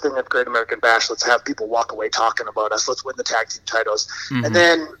do this thing at Great American Bash. Let's have people walk away talking about us. Let's win the tag team titles. Mm-hmm. And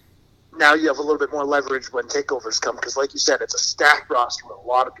then now you have a little bit more leverage when takeovers come, because like you said, it's a stacked roster with a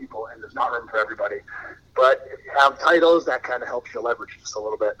lot of people, and there's not room for everybody. But if you have titles, that kind of helps you leverage just a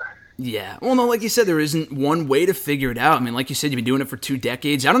little bit. Yeah. Well, no, like you said, there isn't one way to figure it out. I mean, like you said, you've been doing it for 2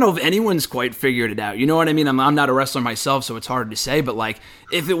 decades. I don't know if anyone's quite figured it out. You know what I mean? I'm not a wrestler myself, so it's hard to say. But, like,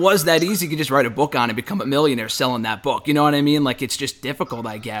 if it was that easy, you could just write a book on it, become a millionaire selling that book. You know what I mean? Like, it's just difficult,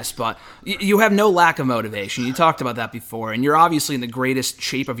 I guess. But you have no lack of motivation. You talked about that before. And you're obviously in the greatest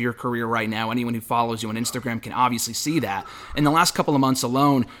shape of your career right now. Anyone who follows you on Instagram can obviously see that. In the last couple of months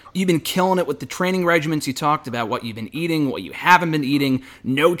alone, you've been killing it with the training regimens you talked about, what you've been eating, what you haven't been eating,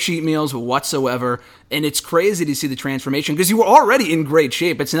 no cheat meals whatsoever. And it's crazy to see the transformation, because you were already in great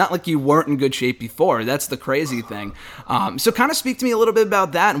shape. It's not like you weren't in good shape before. That's the crazy thing. So kind of speak to me a little bit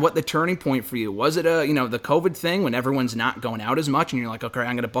about that and what the turning point for you was. It the COVID thing when everyone's not going out as much and you're like, okay,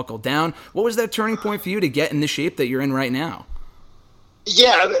 I'm going to buckle down. What was that turning point for you to get in the shape that you're in right now?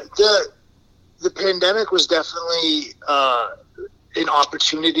 Yeah, the pandemic was definitely an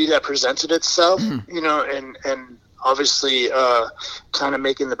opportunity that presented itself, and obviously kind of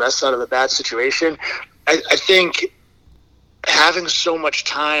making the best out of the bad situation. I think having so much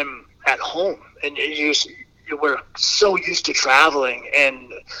time at home, and you were so used to traveling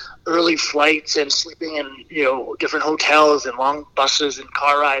and early flights and sleeping in different hotels and long buses and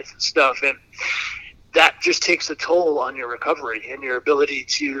car rides and stuff, and that just takes a toll on your recovery and your ability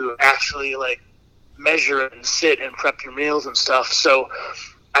to actually like measure and sit and prep your meals and stuff. So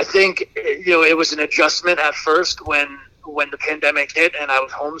I think, it was an adjustment at first when the pandemic hit and I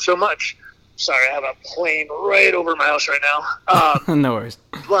was home so much. Sorry, I have a plane right over my house right now. No worries.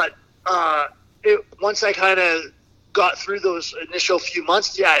 But once I kind of got through those initial few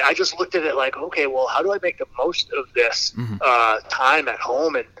months, I just looked at it like, okay, well, how do I make the most of this time at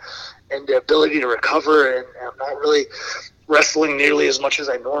home and the ability to recover, and I'm not really wrestling nearly as much as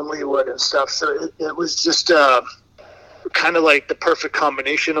I normally would and stuff. So it was just kind of like the perfect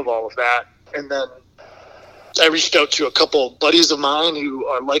combination of all of that. And then I reached out to a couple buddies of mine who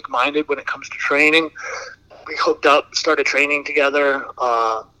are like-minded when it comes to training. We hooked up, started training together,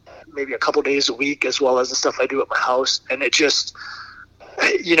 maybe a couple days a week, as well as the stuff I do at my house. And it just,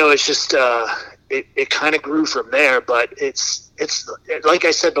 it kind of grew from there. But it's like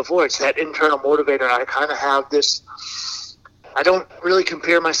I said before, it's that internal motivator. I kind of have this, I don't really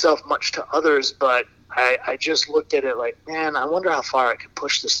compare myself much to others, but I just looked at it like, man, I wonder how far I can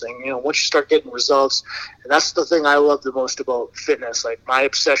push this thing. Once you start getting results, and that's the thing I love the most about fitness. Like, my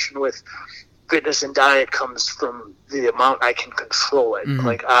obsession with fitness and diet comes from the amount I can control it. Mm-hmm.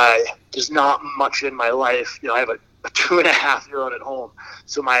 Like, there's not much in my life. I have a 2.5-year-old at home,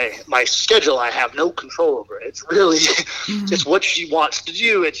 so my schedule, I have no control over it. It's really it's what she wants to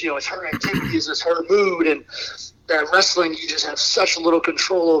do. It's it's her activities, it's her mood, and that wrestling, you just have such little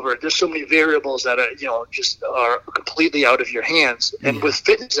control over it. There's so many variables that are just are completely out of your hands. And with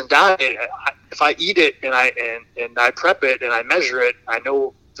fitness and diet, if I eat it and I prep it and I measure it, I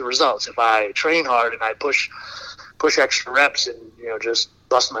know the results. If I train hard and I push extra reps and just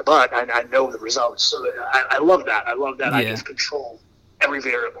bust my butt, I know the results. So I love that. I just control every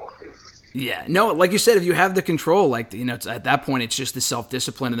variable. Yeah, no, like you said, if you have the control, like, it's, at that point, it's just the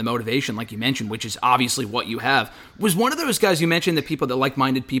self-discipline and the motivation, like you mentioned, which is obviously what you have. Was one of those guys you mentioned, the people, the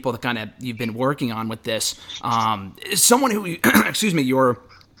like-minded people that kind of you've been working on with this, someone who, excuse me, you're,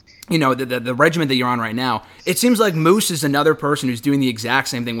 the regiment that you're on right now, it seems like Moose is another person who's doing the exact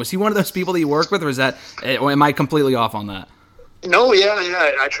same thing. Was he one of those people that you work with, or am I completely off on that? No, yeah,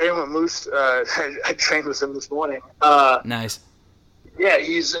 I train with Moose. I trained with him this morning. Nice. Yeah,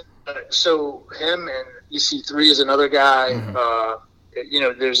 he's... so him and EC3 is another guy.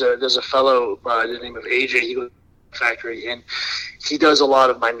 Mm-hmm. There's a fellow by the name of AJ. He goes to the factory and he does a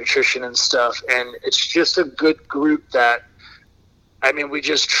lot of my nutrition and stuff. And it's just a good group that, we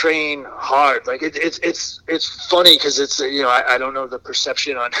just train hard. Like it's funny because it's I don't know, the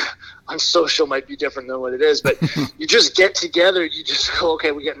perception on social might be different than what it is, but you just get together. You just go,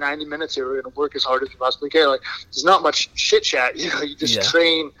 okay, we got 90 minutes here. We're gonna work as hard as we possibly can. Like, there's not much chit chat. You just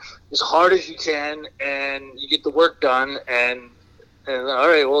train as hard as you can, and you get the work done. And all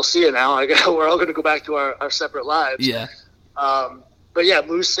right, we'll see you now. We're all gonna go back to our separate lives. Yeah. But yeah,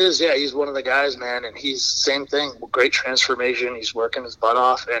 Moose he's one of the guys, man, and he's same thing. Great transformation. He's working his butt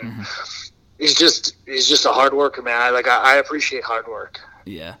off, and he's just a hard worker, man. I appreciate hard work.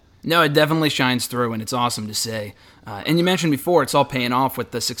 Yeah. No, it definitely shines through, and it's awesome to see. And you mentioned before, it's all paying off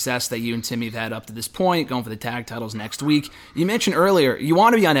with the success that you and Timmy have had up to this point, going for the tag titles next week. You mentioned earlier, you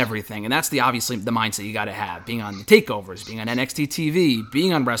want to be on everything, and that's obviously the mindset you got to have, being on the takeovers, being on NXT TV,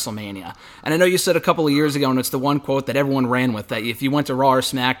 being on WrestleMania. And I know you said a couple of years ago, and it's the one quote that everyone ran with, that if you went to Raw or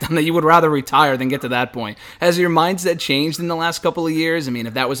SmackDown, that you would rather retire than get to that point. Has your mindset changed in the last couple of years? I mean,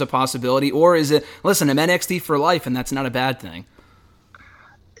 if that was a possibility, or is it, listen, I'm NXT for life, and that's not a bad thing?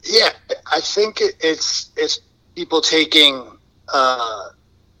 Yeah, I think it's people taking a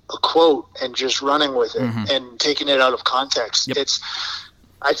quote and just running with it and taking it out of context. Yep.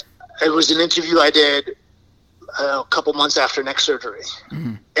 It was an interview I did a couple months after neck surgery,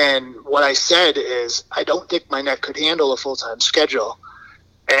 and what I said is I don't think my neck could handle a full-time schedule,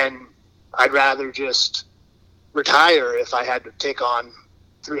 and I'd rather just retire if I had to take on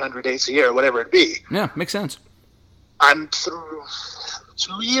 300 dates a year, whatever it be. Yeah, makes sense. I'm through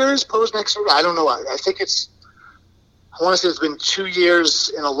 2 years post neck surgery. I don't know. I think I want to say it's been 2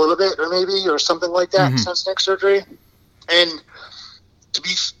 years and a little bit, or something like that since neck surgery. And to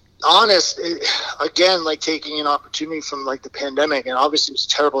be honest, again, like taking an opportunity from like the pandemic, and obviously it was a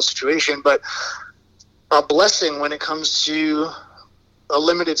terrible situation, but a blessing when it comes to a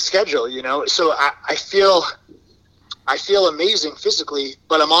limited schedule, you know? So I feel amazing physically,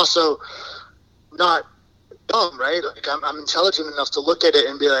 but I'm also not dumb, right? Like I'm intelligent enough to look at it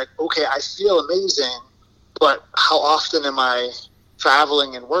and be like, okay, I feel amazing, but how often am I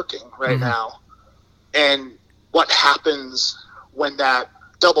traveling and working right now? And what happens when that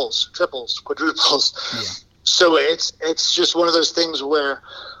doubles, triples, quadruples? Yeah. So it's just one of those things where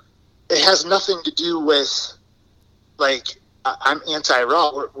it has nothing to do with like I'm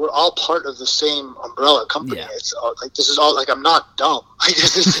anti-Raw. We're all part of the same umbrella company. Yeah. It's like this is all like I'm not dumb. Like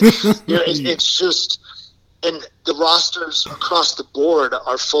this is it's just. And the rosters across the board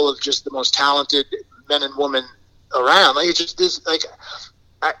are full of just the most talented men and women around. Like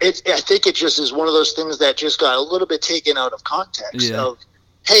I think it just is one of those things that just got a little bit taken out of context. Of,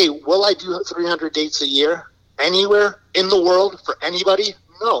 hey, will I do 300 dates a year anywhere in the world for anybody?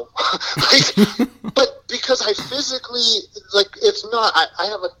 No, but because I physically it's not. I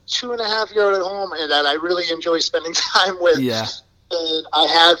have a 2.5-year-old at home, and that I really enjoy spending time with. Yeah. And I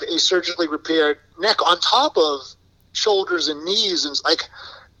have a surgically repaired neck on top of shoulders and knees, and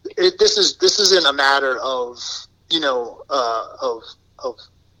this isn't a matter of of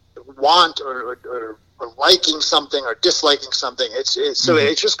want or liking something or disliking something. So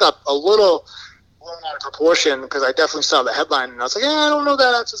it just got a little blown out of proportion because I definitely saw the headline and I was like, I don't know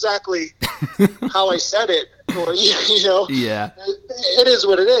that that's exactly how I said it, or yeah, it is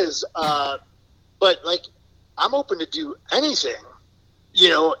what it is. But like I'm open to do anything.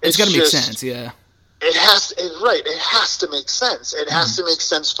 It's got to make sense, yeah. It has to make sense. It has to make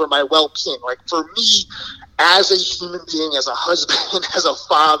sense for my well-being. Like for me, as a human being, as a husband, as a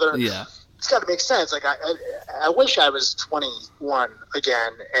father, it's got to make sense. Like I wish I was 21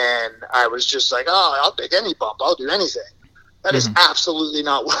 again, and I was just like, I'll take any bump, I'll do anything. That is absolutely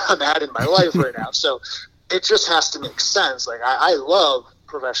not where I'm at in my life right now. So it just has to make sense. Like I love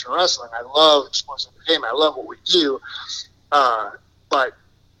professional wrestling. I love sports entertainment. I love what we do. But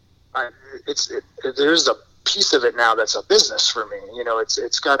there's a piece of it now that's a business for me.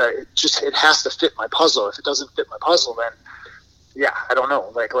 It has to fit my puzzle. If it doesn't fit my puzzle, then I don't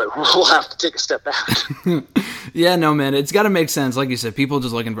know. Like we'll have to take a step back. Yeah, no, man, it's got to make sense. Like you said, people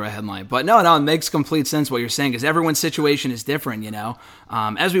just looking for a headline. But no, it makes complete sense what you're saying because everyone's situation is different,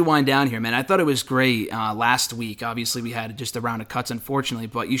 As we wind down here, man, I thought it was great last week. Obviously, we had just a round of cuts, unfortunately.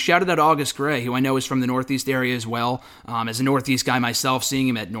 But you shouted out August Gray, who I know is from the Northeast area as well. As a Northeast guy myself, seeing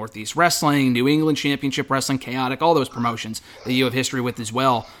him at Northeast Wrestling, New England Championship Wrestling, Chaotic, all those promotions that you have history with as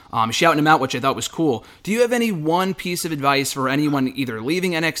well. Shouting him out, which I thought was cool. Do you have any one piece of advice for anyone either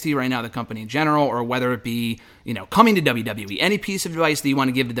leaving NXT right now, the company in general, or whether it be coming to WWE? Any piece of advice that you want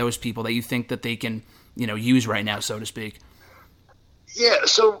to give to those people that you think that they can, use right now, so to speak? Yeah,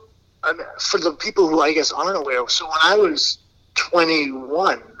 so for the people who I guess aren't aware, so when I was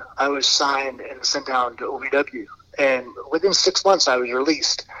 21, I was signed and sent down to OVW, and within 6 months I was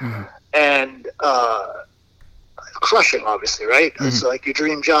released, and crushing, obviously, right? It's like your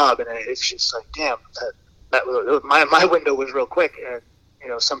dream job, and it's just like, damn, that my window was real quick, and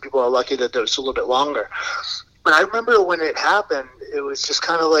some people are lucky that it's a little bit longer. But I remember when it happened, it was just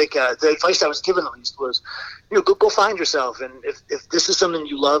kind of like the advice I was given, at least, was, go find yourself. And if this is something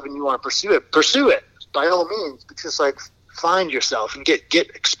you love and you want to pursue it by all means. Because, like, find yourself and get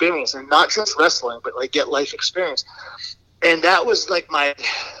experience, and not just wrestling, but like get life experience. And that was like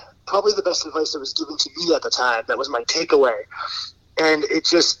probably the best advice that was given to me at the time. That was my takeaway. And it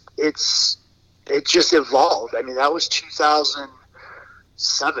just evolved. I mean, that was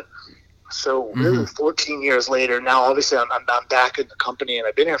 2007. So really 14 years later, now obviously I'm back in the company and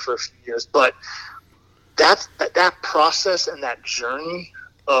I've been here for a few years, but that process and that journey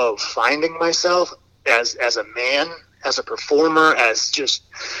of finding myself as a man, as a performer, as just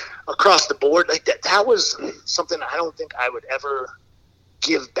across the board, like that was something I don't think I would ever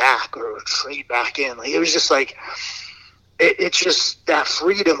give back or trade back in. Like, it was just like, it's just that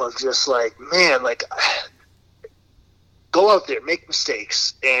freedom of just like, man, like, go out there, make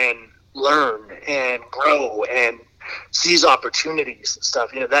mistakes, and learn and grow and seize opportunities and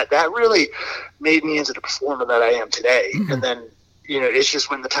stuff. You know, that really made me into the performer that I am today. And then, you know, it's just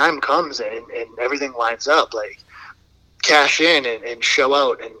when the time comes and everything lines up, like, cash in and show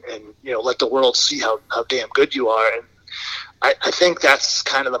out and you know, let the world see how damn good you are. And I think that's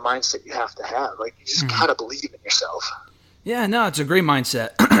kind of the mindset you have to have. Like, you just gotta believe in yourself. Yeah, no, it's a great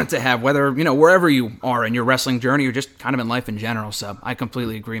mindset to have, whether, you know, wherever you are in your wrestling journey or just kind of in life in general. So I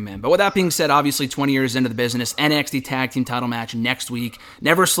completely agree, man. But with that being said, obviously 20 years into the business, NXT Tag Team title match next week.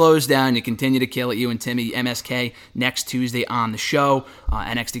 Never slows down. You continue to kill it, you and Timmy, MSK, next Tuesday on the show.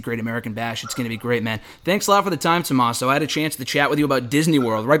 NXT Great American Bash. It's going to be great, man. Thanks a lot for the time, Tommaso. I had a chance to chat with you about Disney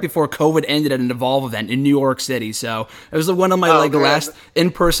World right before COVID ended at an Evolve event in New York City. So it was one of my last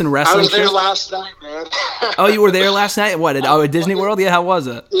in-person wrestling I was there shows. last night, man. Oh, you were there last night? What, at Disney World? Yeah, how was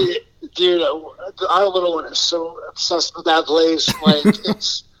it? Dude, our little one is so obsessed with that place. Like,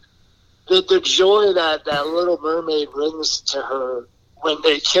 it's the joy that little mermaid brings to her when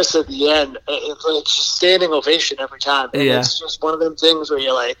they kiss at the end. It's like just standing ovation every time. And it's just one of them things where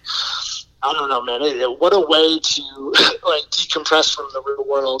you're like, I don't know, man. What a way to like decompress from the real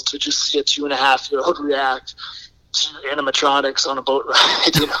world, to just see a 2.5-year-old react to animatronics on a boat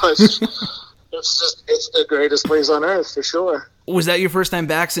ride. You know, it's the greatest place on earth for sure. Was that your first time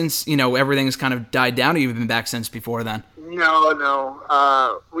back since, you know, everything's kind of died down, or you've been back since before then? No.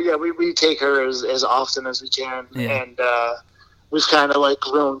 We take her as often as we can, and we've kind of like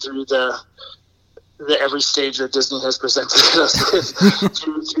grown through the every stage that Disney has presented us with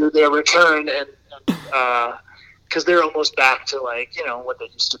through their return, and because they're almost back to, like, you know, what they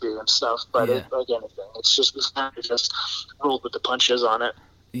used to be and stuff. But like anything, it's just we've kind of just rolled with the punches on it.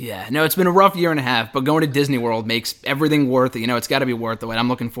 Yeah, no, it's been a rough year and a half, but going to Disney World makes everything worth it. You know, it's got to be worth it. I'm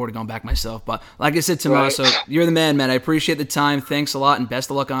looking forward to going back myself. But like I said, Tommaso, you're the man, I appreciate the time. Thanks a lot, and best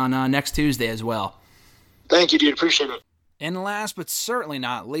of luck on next Tuesday as well. Thank you, dude. Appreciate it. And last but certainly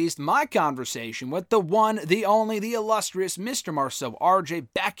not least, my conversation with the one, the only, the illustrious Mr. Marceau RJ,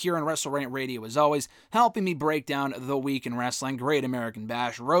 back here on WrestleRant Radio as always, helping me break down the week in wrestling. Great American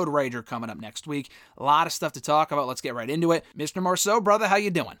Bash, Road Rager coming up next week. A lot of stuff to talk about. Let's get right into it. Mr. Marceau, brother, how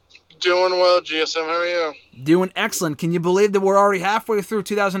you doing? Doing well, GSM. How are you? Doing excellent. Can you believe that we're already halfway through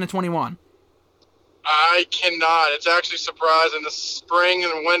 2021? I cannot. It's actually surprising. The spring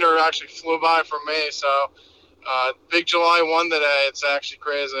and winter actually flew by for me, so big July 1 today. It's actually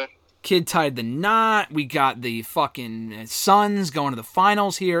crazy. Kid tied the knot. We got the fucking Suns going to the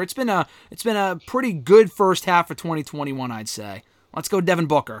finals here. It's been a pretty good first half of 2021, I'd say. Let's go Devin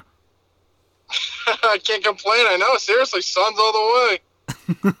Booker. I can't complain. I know. Seriously, Suns all the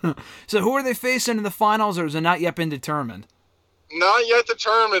way. So who are they facing in the finals, or has it not yet been determined? Not yet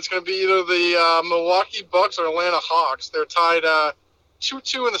determined. It's going to be either the Milwaukee Bucks or Atlanta Hawks. They're tied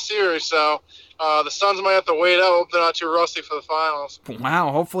 2-2 in the series, so the Suns might have to wait out. Hope they're not too rusty for the finals.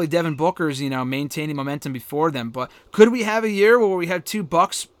 Wow, hopefully Devin Booker's, maintaining momentum before them. But could we have a year where we have two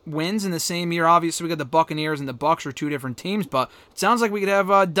Bucks wins in the same year? Obviously, we got the Buccaneers and the Bucks are two different teams, but it sounds like we could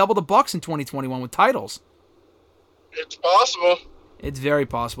have double the Bucks in 2021 with titles. It's possible. It's very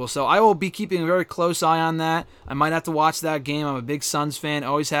possible. So I will be keeping a very close eye on that. I might have to watch that game. I'm a big Suns fan,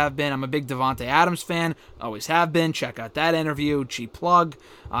 always have been. I'm a big Devontae Adams fan, always have been. Check out that interview. Cheap plug.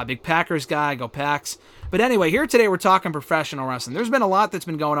 Big Packers guy. Go Packs. But anyway, here today we're talking professional wrestling. There's been a lot that's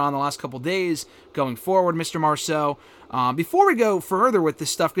been going on the last couple days going forward, Mr. Marceau. Before we go further with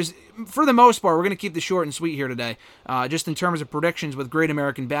this stuff, because for the most part, we're going to keep this short and sweet here today, just in terms of predictions with Great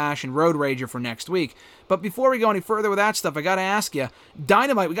American Bash and Road Rager for next week. But before we go any further with that stuff, I got to ask you,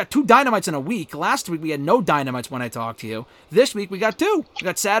 Dynamite, we got 2 Dynamites in a week. Last week we had no Dynamites when I talked to you. This week we got 2. We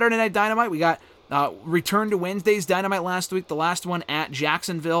got Saturday Night Dynamite. We got Return to Wednesday's Dynamite last week, the last one at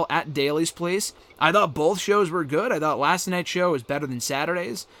Jacksonville at Daly's Place. I thought both shows were good. I thought last night's show was better than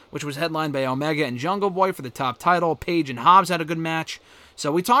Saturday's, which was headlined by Omega and Jungle Boy for the top title. Page and Hobbs had a good match.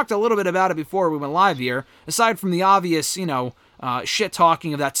 So we talked a little bit about it before we went live here. Aside from the obvious,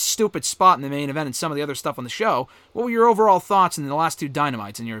 shit-talking of that stupid spot in the main event and some of the other stuff on the show, what were your overall thoughts in the last two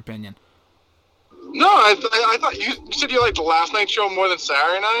Dynamites, in your opinion? No, I thought you said you liked the last night's show more than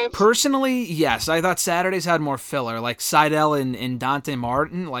Saturday night's? Personally, yes. I thought Saturdays had more filler, like Seidel and Dante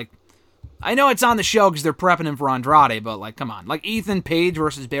Martin. Like, I know it's on the show because they're prepping him for Andrade, but, like, come on. Like, Ethan Page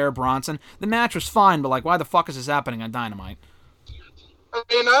versus Bear Bronson. The match was fine, but, like, why the fuck is this happening on Dynamite? I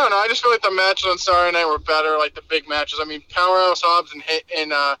mean, I don't know. I just feel like the matches on Saturday night were better, like the big matches. I mean, Powerhouse Hobbs and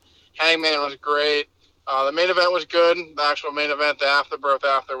Hangman was great. The main event was good. The actual main event, the afterbirth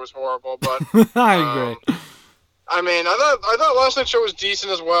after, was horrible. But I agree. I mean, I thought last night's show was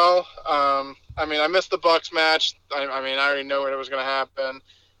decent as well. I mean, I missed the Bucks match. I mean, I already knew it was going to happen.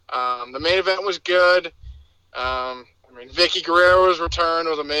 The main event was good. I mean, Vicky Guerrero's return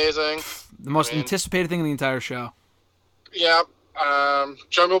was amazing. The most anticipated thing in the entire show. Yeah.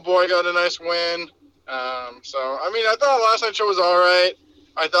 Jungle Boy got a nice win. So, I mean, I thought last night's show was all right.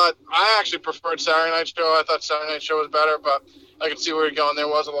 I actually preferred Saturday night's show. I thought Saturday night's show was better, but I could see where you're going. There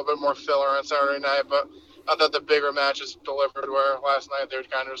was a little bit more filler on Saturday night, but I thought the bigger matches delivered, where last night they were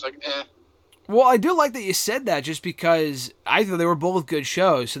kind of just like, eh. Well, I do like that you said that, just because I thought they were both good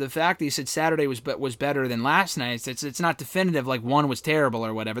shows. So the fact that you said Saturday was better than last night's, it's not definitive like one was terrible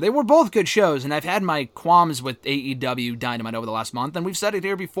or whatever. They were both good shows, and I've had my qualms with AEW Dynamite over the last month, and we've said it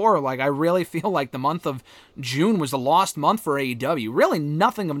here before. Like, I really feel like the month of June was a lost month for AEW. Really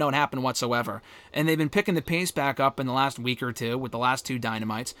nothing of note happened whatsoever. And they've been picking the pace back up in the last week or two with the last two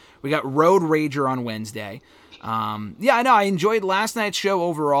Dynamites. We got Road Rager on Wednesday. Yeah, I know, I enjoyed last night's show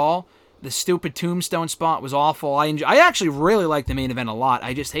overall. The stupid Tombstone spot was awful. I actually really liked the main event a lot.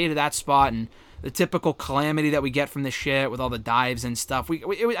 I just hated that spot and the typical calamity that we get from this shit with all the dives and stuff. I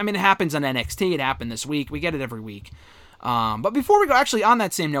mean, it happens on NXT. It happened this week. We get it every week. But before we go, actually, on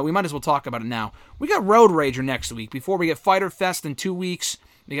that same note, we might as well talk about it now. We got Road Rager next week. Before we get Fyter Fest in 2 weeks,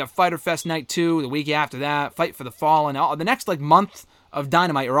 we got Fyter Fest Night 2, the week after that, Fight for the Fallen. The next month of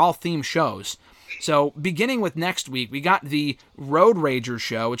Dynamite are all theme shows. So, beginning with next week, we got the Road Rager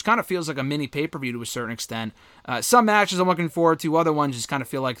show, which kind of feels like a mini pay-per-view to a certain extent. Some matches I'm looking forward to, other ones just kind of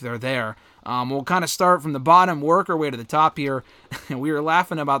feel like they're there. We'll kind of start from the bottom, work our way to the top here. We were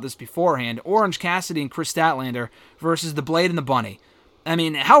laughing about this beforehand. Orange Cassidy and Chris Statlander versus the Blade and the Bunny. I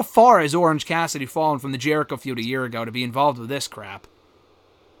mean, how far has Orange Cassidy fallen from the Jericho feud a year ago to be involved with this crap?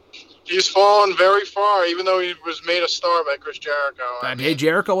 He's fallen very far, even though he was made a star by Chris Jericho. Hey,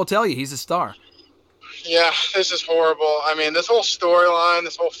 Jericho will tell you he's a star. Yeah, this is horrible. I mean, this whole storyline,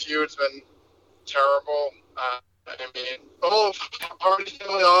 this whole feud's been terrible. I mean, the whole party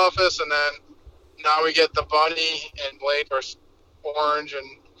in the office, and then now we get the Bunny and Blade versus Orange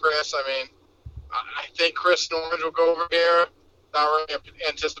and Chris. I mean, I think Chris and Orange will go over here. Not really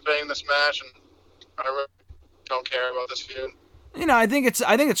anticipating this match, and I really don't care about this feud. You know, I think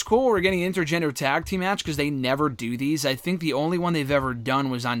it's cool we're getting an intergender tag team match because they never do these. I think the only one they've ever done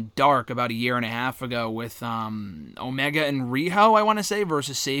was on Dark about a year and a half ago with Omega and Riho, I want to say,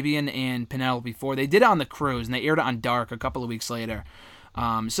 versus Sabian and Penelope Ford. They did it on the Cruise, and they aired it on Dark a couple of weeks later.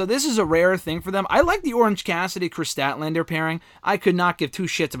 So this is a rare thing for them. I like the Orange Cassidy-Chris Statlander pairing. I could not give two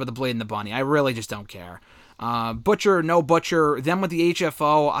shits about the Blade and the Bunny. I really just don't care. Butcher, no Butcher, them with the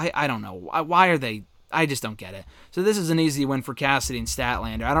HFO, I don't know. Why are they... I just don't get it. So this is an easy win for Cassidy and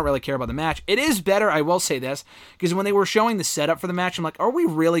Statlander. I don't really care about the match. It is better, I will say this, because when they were showing the setup for the match, I'm like, are we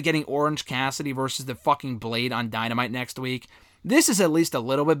really getting Orange Cassidy versus the fucking Blade on Dynamite next week? This is at least a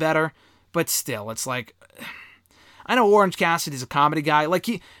little bit better, but still, it's like... I know Orange Cassidy's a comedy guy. Like,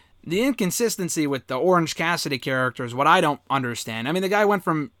 the inconsistency with the Orange Cassidy character is what I don't understand. I mean, the guy went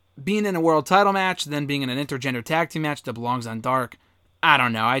from being in a world title match, then being in an intergender tag team match that belongs on Dark. I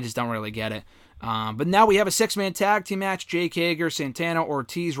don't know. I just don't really get it. But now we have a 6-man tag team match. Jake Hager, Santana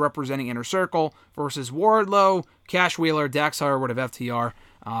Ortiz representing Inner Circle versus Wardlow, Cash Wheeler, Dax Harwood of FTR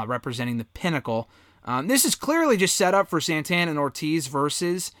representing the Pinnacle. This is clearly just set up for Santana and Ortiz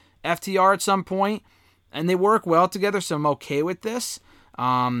versus FTR at some point, and they work well together, so I'm okay with this.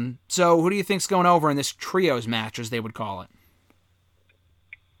 So who do you think's going over in this trios match, as they would call it?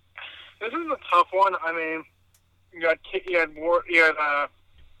 This is a tough one. I mean, you had Hager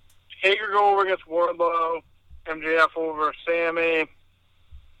go over against Wardlow, MJF over Sammy.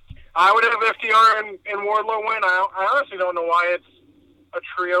 I would have FTR and Wardlow win. I honestly don't know why it's a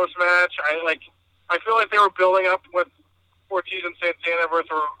trios match. I feel like they were building up with Ortiz and Santana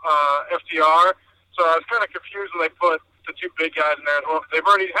versus FTR. So I was kind of confused when they put the two big guys in there as well. They've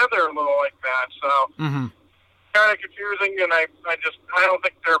already had their little match, so kind of confusing. And I don't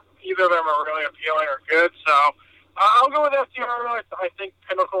think either of them are really appealing or good. So I'll go with FTR. I think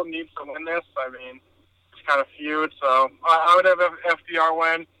Pinnacle needs to win this. I mean, it's kind of feud, so I would have FTR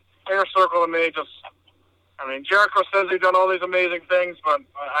win. Inner Circle to me, Jericho says they've done all these amazing things, but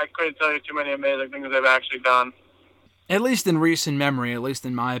I couldn't tell you too many amazing things they've actually done. At least in recent memory, at least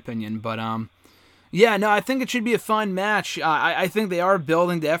in my opinion. But yeah, no, I think it should be a fun match. I think they are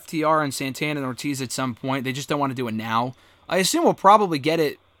building to FTR and Santana and Ortiz at some point. They just don't want to do it now. I assume we'll probably get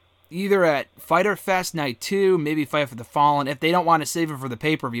it either at Fyter Fest Night 2, maybe Fight for the Fallen, if they don't want to save it for the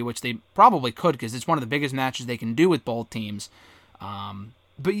pay-per-view, which they probably could because it's one of the biggest matches they can do with both teams.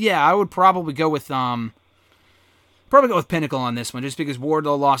 But yeah, I would probably go with Pinnacle on this one, just because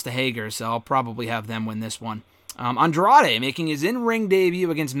Wardlow lost to Hager, so I'll probably have them win this one. Andrade making his in-ring debut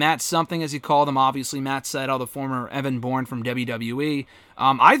against Matt Something, as he called him. Obviously, Matt Sydal, the former Evan Bourne from WWE.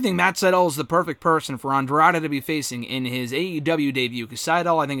 I think Matt Sydal is the perfect person for Andrade to be facing in his AEW debut, because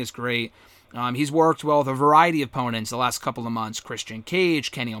Sydal, I think, is great. He's worked well with a variety of opponents the last couple of months. Christian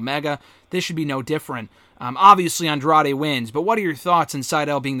Cage, Kenny Omega. This should be no different. Obviously, Andrade wins, but what are your thoughts on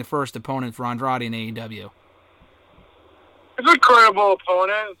Sydal being the first opponent for Andrade in AEW? It's a credible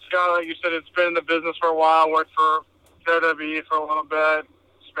opponent. It's a guy, like you said, it's been in the business for a while, worked for WWE for a little bit,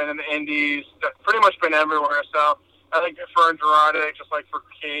 it's been in the Indies, pretty much been everywhere. So I think for Andrade, just like for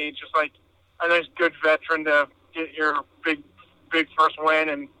Cage, just like a nice good veteran to get your big first win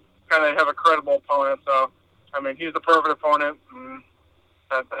and kind of have a credible opponent. So, I mean, he's the perfect opponent. And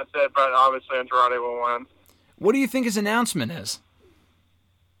that's it, but obviously Andrade will win. What do you think his announcement is?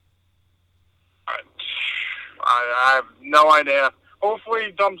 I have no idea. Hopefully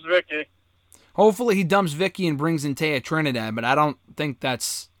he dumps Vicky. Hopefully he dumps Vicky and brings in Taya Trinidad, but I don't think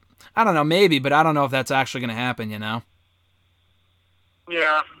that's... I don't know, maybe, but I don't know if that's actually going to happen, you know?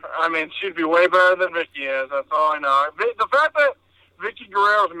 Yeah, I mean, she'd be way better than Vicky is. That's all I know. The fact that Vicky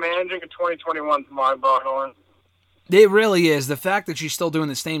Guerrero is managing in 2021 is mind-boggling. It really is. The fact that she's still doing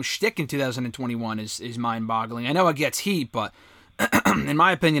the same shtick in 2021 is mind-boggling. I know it gets heat, but... in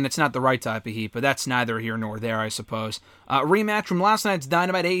my opinion, it's not the right type of heat, but that's neither here nor there, I suppose. Rematch from last night's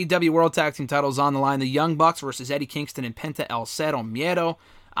Dynamite. AEW World Tag Team titles on the line. The Young Bucks versus Eddie Kingston and Penta El Cero Miedo.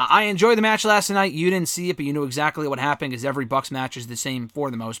 I enjoyed the match last night. You didn't see it, but you knew exactly what happened because every Bucks match is the same for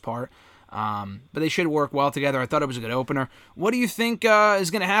the most part. But they should work well together. I thought it was a good opener. What do you think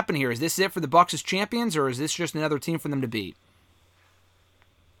is going to happen here? Is this it for the Bucks as champions, or is this just another team for them to beat?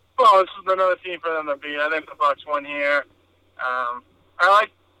 Well, this is another team for them to beat. I think the Bucks won here. I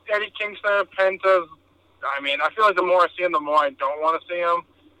like Eddie Kingston, Penta's. I mean, I feel like the more I see him, the more I don't want to see him.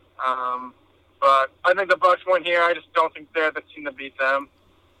 But I think the Bucks win here. I just don't think they're the team to beat them.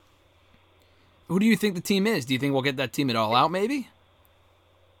 Who do you think the team is? Do you think we'll get that team at All Out, maybe?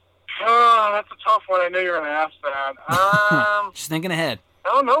 That's a tough one. I knew you were going to ask that. Just thinking ahead. I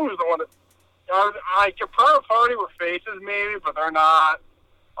don't know who's the one that... I could Private Party with faces, maybe, but they're not.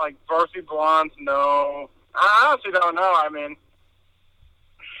 Like, Varsity Blondes, no. I honestly don't know. I mean,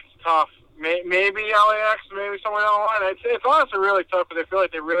 it's tough. Maybe LAX, maybe someone else. It's honestly really tough because I feel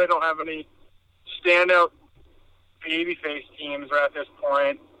like they really don't have any standout babyface teams right at this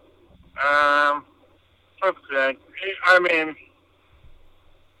point. Let's see. I mean,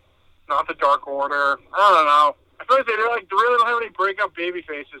 not the Dark Order. I don't know. I feel like they really don't have any breakup baby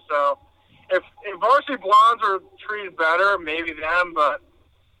faces. So if Varsity Blondes are treated better, maybe them. But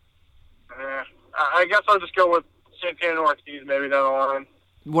I guess I'll just go with Santana and Ortiz maybe down the line.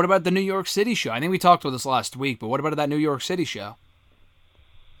 What about the New York City show? I think we talked about this last week, but what about that New York City show?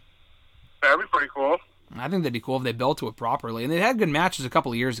 That'd be pretty cool. I think that'd be cool if they built to it properly. And they had good matches a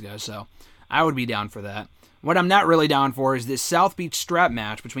couple of years ago, so I would be down for that. What I'm not really down for is this South Beach strap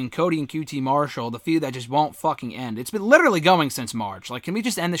match between Cody and QT Marshall, the feud that just won't fucking end. It's been literally going since March. Like, can we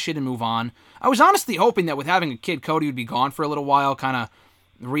just end the shit and move on? I was honestly hoping that with having a kid, Cody would be gone for a little while, kind of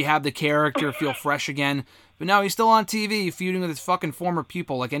rehab the character, feel fresh again. But now he's still on TV, feuding with his fucking former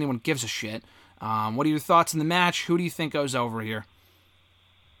pupil like anyone gives a shit. What are your thoughts on the match? Who do you think goes over here?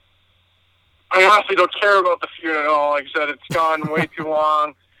 I honestly don't care about the feud at all. Like I said, it's gone way too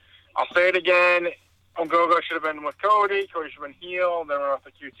long. I'll say it again. Ogogo should have been with Cody. Cody should have been heel. Then we're off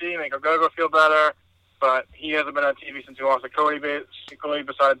the QT, make Ogogo feel better. But he hasn't been on TV since he lost to Cody, basically,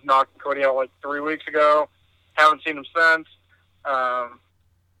 besides knocking Cody out like 3 weeks ago. Haven't seen him since.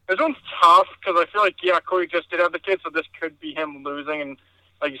 This one's tough because I feel like, yeah, Cody just did have the kid, so this could be him losing and,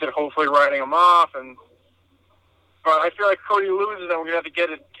 like you said, hopefully writing him off. And But I feel like Cody loses, and we're gonna have to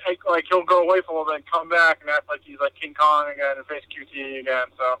get it. Like he'll go away for a little bit and come back and act like he's like King Kong again and face QT again.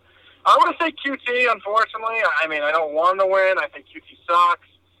 So I want to say QT. Unfortunately, I mean I don't want him to win. I think QT sucks.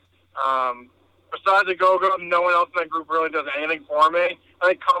 Besides the Go-Go, no one else in that group really does anything for me. I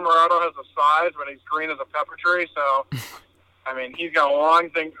think Camarado has the size, but he's green as a pepper tree. So I mean he's got a long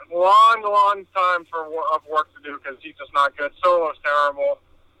time of work to do because he's just not good. Solo's terrible.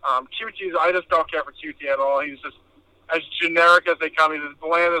 QT's, I just don't care for QT at all. He's just as generic as they come. He's as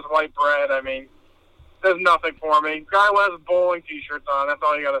bland as white bread. I mean, there's nothing for me. Guy wears bowling t-shirts on. That's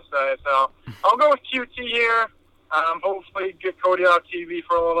all you got to say. So I'll go with QT here. Hopefully get Cody on TV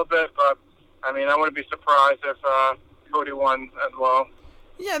for a little bit. But, I mean, I wouldn't be surprised if Cody won as well.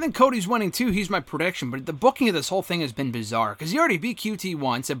 Yeah, I think Cody's winning too. He's my prediction. But the booking of this whole thing has been bizarre. Because he already beat QT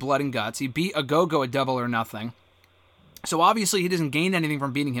once at Blood and Guts. He beat a Go-Go at Double or Nothing. So obviously he doesn't gain anything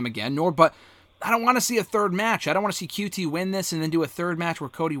from beating him again, but I don't want to see a third match. I don't want to see QT win this and then do a third match where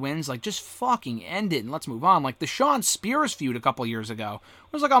Cody wins. Like, just fucking end it and let's move on. Like the Shawn Spears feud a couple years ago.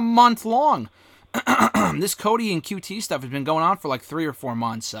 It was like a month long. This Cody and QT stuff has been going on for like 3 or 4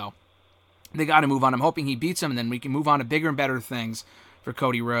 months, so they got to move on. I'm hoping he beats him and then we can move on to bigger and better things for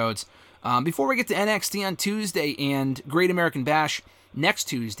Cody Rhodes. Before we get to NXT on Tuesday and Great American Bash next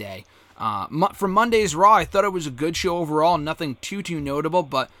Tuesday, from Monday's Raw, I thought it was a good show overall, nothing too notable,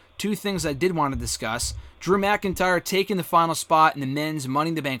 but 2 things I did want to discuss. Drew McIntyre taking the final spot in the men's Money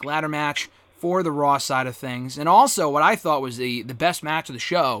in the Bank ladder match for the Raw side of things, and also what I thought was the best match of the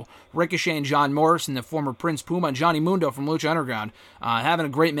show, Ricochet and John Morrison, the former Prince Puma, and Johnny Mundo from Lucha Underground, having a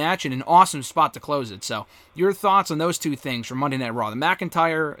great match and an awesome spot to close it. So your thoughts on those 2 things from Monday Night Raw, the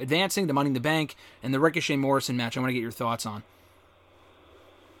McIntyre advancing, the Money in the Bank, and the Ricochet Morrison match. I want to get your thoughts on.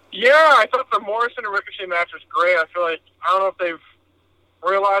 Yeah, I thought the Morrison and Ricochet match was great. I feel like, I don't know if they've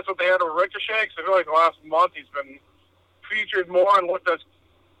realized what they had with Ricochet, because I feel like the last month he's been featured more and looked as,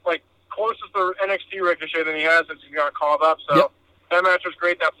 like, closest to NXT Ricochet than he has since he got called up. So That match was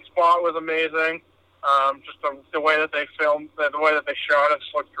great. That spot was amazing. Just the way that they filmed, the way that they shot it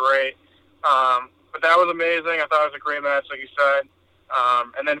just looked great. But that was amazing. I thought it was a great match, like you said.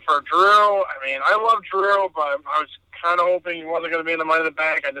 And then for Drew, I mean, I love Drew, but I was kind of hoping he wasn't going to be in the Money in the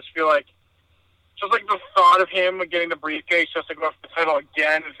Bank. I just feel like, just like the thought of him getting the briefcase just to go after the title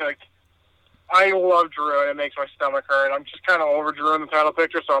again, it's like, I love Drew, and it makes my stomach hurt. I'm just kind of over Drew in the title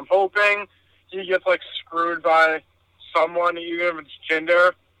picture, so I'm hoping he gets, like, screwed by someone, even if it's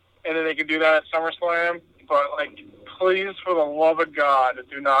Jinder, and then they can do that at SummerSlam. But, like, please, for the love of God,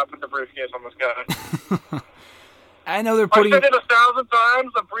 do not put the briefcase on this guy. I know they're putting... I've said it 1,000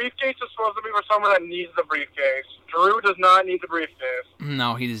 times. The briefcase is supposed to be for someone that needs the briefcase. Drew does not need the briefcase.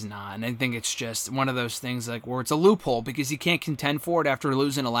 No, he does not. And I think it's just one of those things like where it's a loophole because he can't contend for it after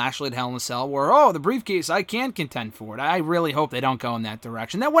losing to Lashley at Hell in a Cell where, the briefcase, I can contend for it. I really hope they don't go in that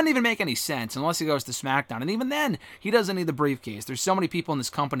direction. That wouldn't even make any sense unless he goes to SmackDown. And even then, he doesn't need the briefcase. There's so many people in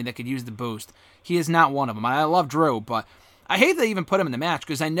this company that could use the boost. He is not one of them. I love Drew, but I hate they even put him in the match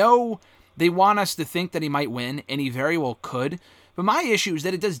because I know they want us to think that he might win, and he very well could. But my issue is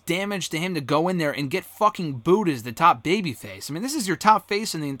that it does damage to him to go in there and get fucking booed as the top babyface. I mean, this is your top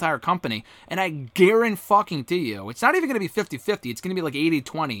face in the entire company, and I guarantee you, it's not even going to be 50-50. It's going to be like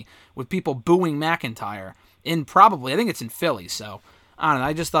 80-20 with people booing McIntyre. I think it's in Philly, so I don't know.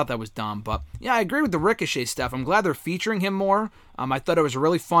 I just thought that was dumb. But yeah, I agree with the Ricochet stuff. I'm glad they're featuring him more. I thought it was a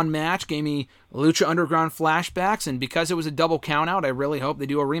really fun match. Gave me Lucha Underground flashbacks. And because it was a double countout, I really hope they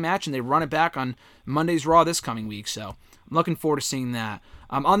do a rematch and they run it back on Monday's Raw this coming week. So I'm looking forward to seeing that.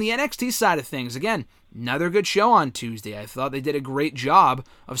 On the NXT side of things, again, another good show on Tuesday. I thought they did a great job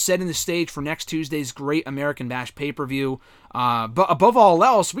of setting the stage for next Tuesday's Great American Bash pay-per-view. But above all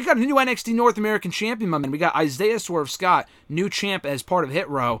else, we got a new NXT North American champion, my man. We got Isaiah Swerve Scott, new champ as part of Hit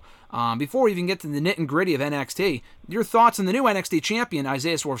Row. Before we even get to the nit and gritty of NXT, your thoughts on the new NXT champion,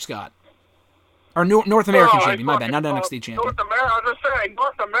 Isaiah Swerve Scott? Or North American champion, my bad, not NXT champion. I was just saying,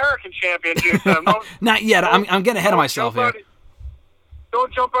 North American champion, dude. Not yet, I'm getting ahead of myself here.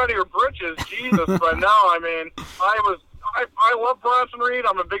 Don't jump out of your britches, Jesus. But no, I mean, I love Bronson Reed.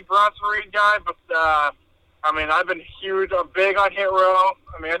 I'm a big Bronson Reed guy, but I mean, I've been big on Hit Row.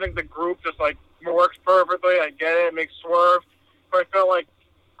 I mean, I think the group just like works perfectly. I get it. It makes Swerve. But I felt like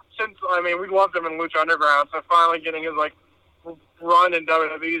we loved him in Lucha Underground, so finally getting his like run in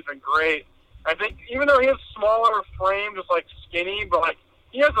WWE has been great. I think even though he has smaller frame, just like skinny, but like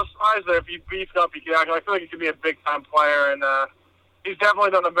he has the size that if he beefed up, he could actually. I feel like he could be a big time player, and he's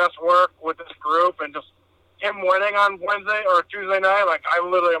definitely done the best work with this group, and just him winning on Wednesday or Tuesday night, like I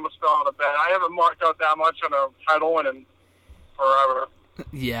literally almost fell out of bed. I haven't marked out that much on a title win in forever.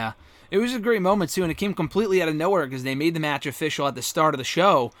 Yeah. It was a great moment, too, and it came completely out of nowhere because they made the match official at the start of the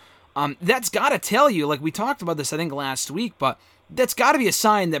show. That's got to tell you, like we talked about this, I think, last week, but that's got to be a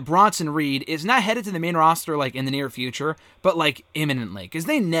sign that Bronson Reed is not headed to the main roster, like, in the near future, but, like, imminently, because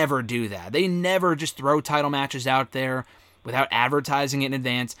they never do that. They never just throw title matches out there without advertising it in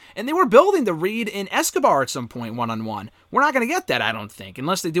advance, and they were building the Reed and Escobar at some point one-on-one. We're not going to get that, I don't think,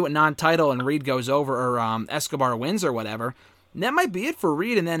 unless they do it non-title and Reed goes over or Escobar wins or whatever. And that might be it for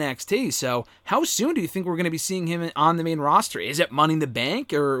Reed in NXT, so how soon do you think we're going to be seeing him on the main roster? Is it Money in the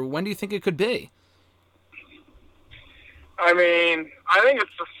Bank, or when do you think it could be? I mean, I think it's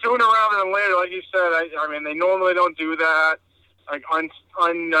sooner rather than later, like you said. I mean, they normally don't do that, like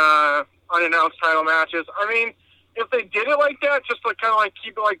unannounced title matches. I mean, if they did it like that, just to kind of like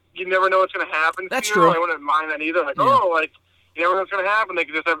keep it like you never know what's going to happen. That's true. I wouldn't mind that either. Like, yeah. like you never know what's going to happen. They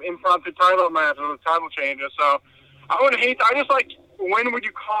could just have impromptu title matches with title changes. So I wouldn't hate. I just like, when would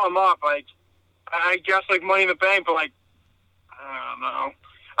you call them up? Like, I guess like Money in the Bank, but like, I don't know.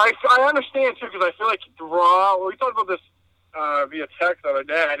 I understand too, because I feel like Raw. We talked about this via text the other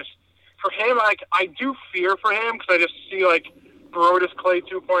day. For him, like, I do fear for him because I just see like Brodus Clay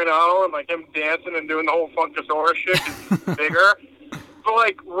 2.0 and like him dancing and doing the whole Funkasaurus shit is bigger. But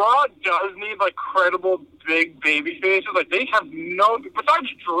like Raw does need like credible big baby faces. Like they have no, besides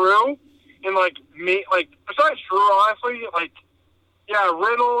Drew and like me, like besides Drew, honestly, like yeah,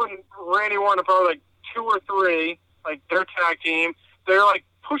 Riddle and Randy Orton are probably like 2 or 3, like their tag team. They're like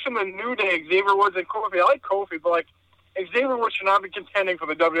pushing the New Day, Xavier Woods and Kofi. I like Kofi, but like Xavier Woods should not be contending for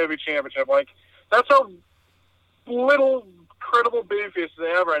the WWE Championship. Like that's how little credible babyfaces they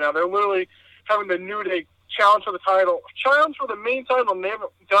have right now. They're literally having the New Day challenge for the title, challenge for the main title, and they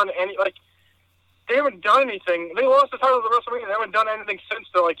haven't done any, like, they haven't done anything. They lost the title to WrestleMania. They haven't done anything since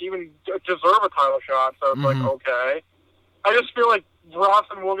to, like, even deserve a title shot. So it's like, okay. I just feel like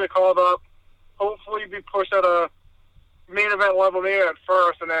Bronson will get called up, hopefully be pushed at a main event level maybe at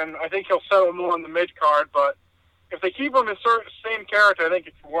first, and then I think he'll settle more on the mid card. But if they keep him in same character, I think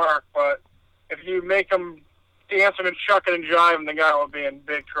it can work. But if you make him dancing and chucking and jiving, the guy will be in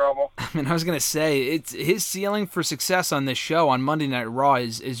big trouble. I mean, I was going to say, it's his ceiling for success on this show on Monday Night Raw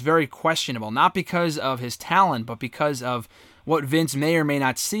is very questionable, not because of his talent, but because of what Vince may or may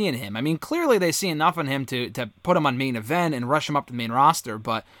not see in him. I mean, clearly they see enough in him to put him on main event and rush him up to the main roster,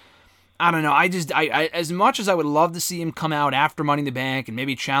 but I don't know. I as much as I would love to see him come out after Money in the Bank and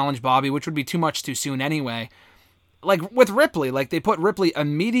maybe challenge Bobby, which would be too much too soon anyway, like with Ripley, like they put Ripley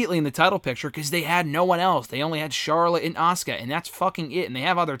immediately in the title picture because they had no one else. They only had Charlotte and Asuka, and that's fucking it. And they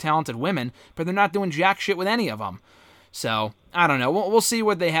have other talented women, but they're not doing jack shit with any of them. So, I don't know. We'll see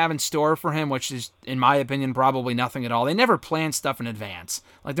what they have in store for him, which is, in my opinion, probably nothing at all. They never plan stuff in advance.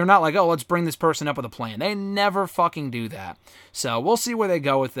 Like, they're not like, oh, let's bring this person up with a plan. They never fucking do that. So, we'll see where they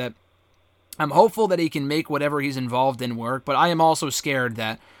go with it. I'm hopeful that he can make whatever he's involved in work, but I am also scared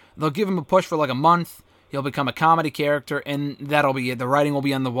that they'll give him a push for like a month. He'll become a comedy character, and that'll be it. The writing will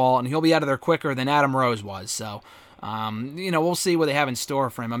be on the wall, and he'll be out of there quicker than Adam Rose was. So, we'll see what they have in store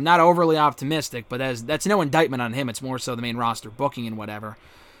for him. I'm not overly optimistic, but that's no indictment on him. It's more so the main roster booking and whatever.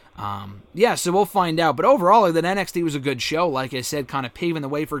 So we'll find out. But overall, that NXT was a good show. Like I said, kind of paving the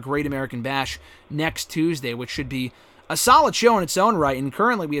way for Great American Bash next Tuesday, which should be a solid show in its own right. And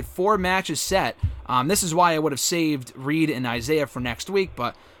currently, we have 4 matches set. This is why I would have saved Reed and Isaiah for next week,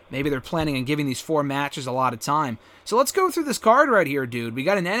 but maybe they're planning on giving these 4 matches a lot of time. So let's go through this card right here, dude. We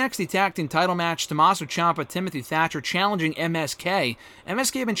got an NXT Tag Team title match. Tommaso Ciampa, Timothy Thatcher challenging MSK.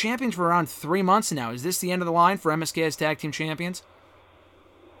 MSK have been champions for around 3 months now. Is this the end of the line for MSK as Tag Team champions?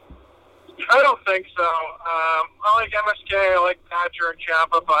 I don't think so. I like MSK, I like Thatcher and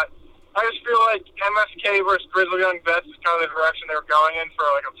Ciampa, but I just feel like MSK versus Grizzly Young Vets is kind of the direction they were going in for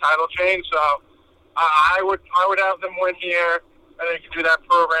like a title change. So I would have them win here. I think you can do that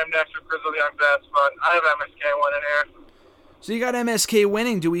program next with Grizzly Young Vets, but I have MSK winning here. So you got MSK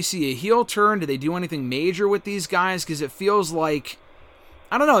winning. Do we see a heel turn? Do they do anything major with these guys? Because it feels like,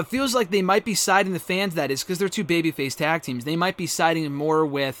 I don't know, it feels like they might be siding the fans, that is, because they're 2 babyface tag teams. They might be siding more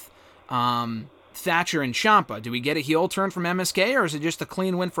with Thatcher and Ciampa. Do we get a heel turn from MSK, or is it just a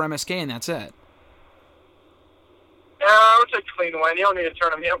clean win for MSK and that's it? Yeah, I would say clean win. You don't need to turn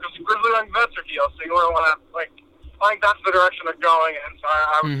them heel because Grizzly Young Vets are heels, so you don't want to, like, I think that's the direction they're going in, so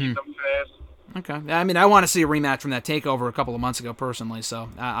I would keep them face. Okay. I mean, I want to see a rematch from that TakeOver a couple of months ago, personally, so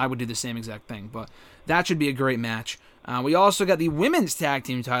I would do the same exact thing, but that should be a great match. We also got the women's tag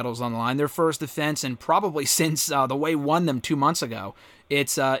team titles on the line, their first defense, and probably since The Way won them 2 months ago.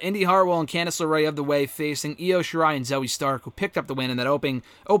 It's Indy Hartwell and Candice LeRae of The Way facing Io Shirai and Zoe Stark, who picked up the win in that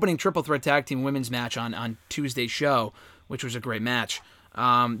opening triple threat tag team women's match on Tuesday's show, which was a great match.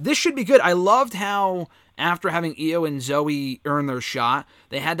 This should be good. I loved how after having Io and Zoe earn their shot,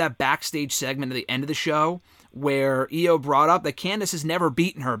 they had that backstage segment at the end of the show where Io brought up that Candice has never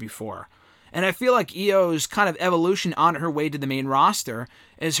beaten her before. And I feel like Io's kind of evolution on her way to the main roster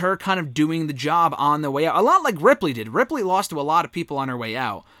is her kind of doing the job on the way out. A lot like Ripley did. Ripley lost to a lot of people on her way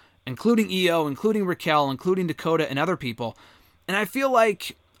out, including Io, including Raquel, including Dakota, and other people. And I feel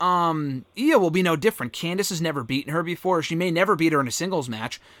like Io will be no different. Candice has never beaten her before. She may never beat her in a singles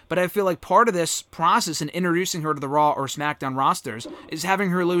match, but I feel like part of this process in introducing her to the Raw or SmackDown rosters is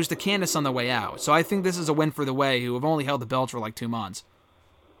having her lose to Candice on the way out. So I think this is a win for the Way, who have only held the belts for like 2 months.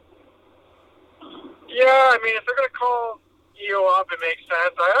 Yeah, I mean, if they're going to call Io up, it makes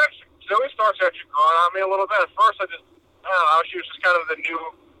sense. Zoe Stark's actually growing on me a little bit. At first, I don't know, she was just kind of the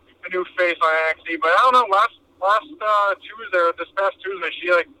new face on NXT. But I don't know, last Tuesday, or this past Tuesday, she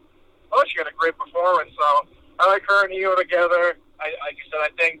had a great performance. So I like her and Io together. Like you said,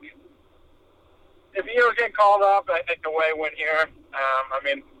 I think if Io's getting called up, I think the Way win here. I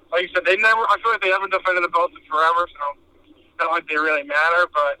mean, like you said, I feel like they haven't defended the belts in forever, so it's not like they really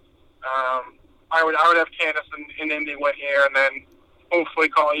matter. But I would have Candice and Indy win here, and then hopefully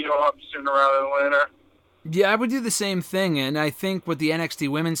call Io up sooner rather than later. Yeah, I would do the same thing, and I think with the NXT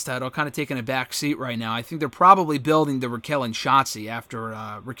Women's title kind of taking a back seat right now, I think they're probably building the Raquel and Shotzi after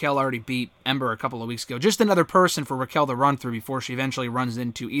Raquel already beat Ember a couple of weeks ago. Just another person for Raquel to run through before she eventually runs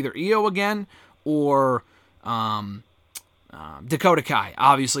into either Io again or Dakota Kai.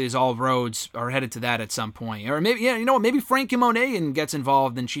 Obviously, as all roads are headed to that at some point. Or maybe, you know what, maybe Frankie Monet gets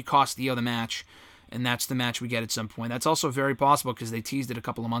involved and she costs Io the match, and that's the match we get at some point. That's also very possible because they teased it a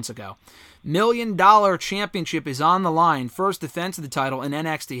couple of months ago. $1 Million Championship is on the line. First defense of the title in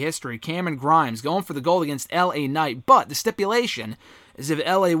NXT history. Cameron Grimes going for the gold against LA Knight. But the stipulation is if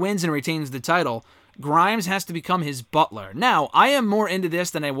LA wins and retains the title, Grimes has to become his butler. Now, I am more into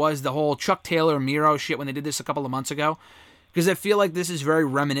this than I was the whole Chuck Taylor Miro shit when they did this a couple of months ago, because I feel like this is very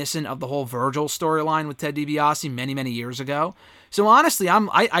reminiscent of the whole Virgil storyline with Ted DiBiase many, many years ago. So honestly,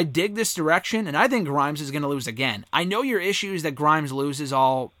 I dig this direction, and I think Grimes is going to lose again. I know your issue is that Grimes loses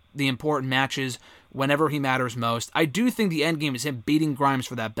all the important matches whenever he matters most. I do think the end game is him beating Grimes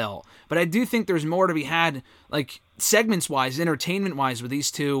for that belt, but I do think there's more to be had, like segments-wise, entertainment-wise, with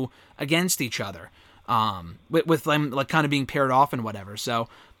these two against each other, with them like kind of being paired off and whatever. So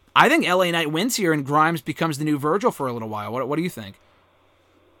I think LA Knight wins here, and Grimes becomes the new Virgil for a little while. What do you think?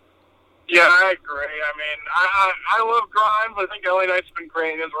 Yeah, I agree. I mean, I love Grimes. I think LA Knight's been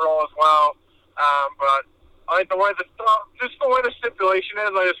great in his role as well. But I think the way the stipulation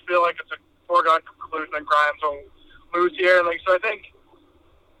is, I just feel like it's a foregone conclusion that Grimes will lose here. Like, so I think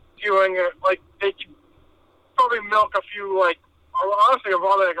doing they could probably milk a few, honestly,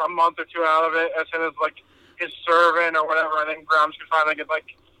 probably like a month or two out of it as soon as his servant or whatever. I think Grimes could finally get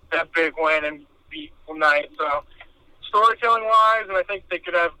that big win and beat Knight. So storytelling wise, and I think they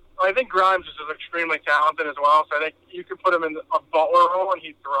could have. I think Grimes is extremely talented as well, so I think you could put him in a butler role and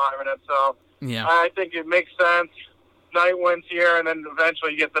he'd thrive in it. So yeah, I think it makes sense. Knight wins here, and then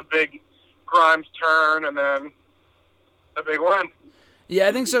eventually you get the big Grimes turn, and then the big win. Yeah,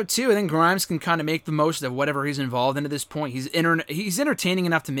 I think so too. I think Grimes can kind of make the most of whatever he's involved in at this point. He's entertaining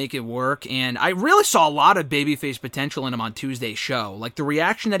enough to make it work, and I really saw a lot of babyface potential in him on Tuesday's show. Like the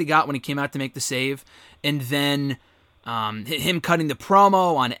reaction that he got when he came out to make the save, and then him cutting the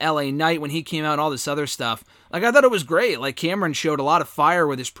promo on LA Knight when he came out and all this other stuff. Like, I thought it was great. Like, Cameron showed a lot of fire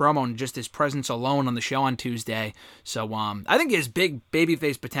with his promo and just his presence alone on the show on Tuesday. So, I think he has big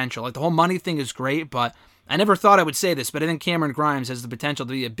babyface potential. Like, the whole money thing is great, but I never thought I would say this, but I think Cameron Grimes has the potential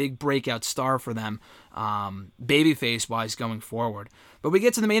to be a big breakout star for them, babyface-wise going forward. But we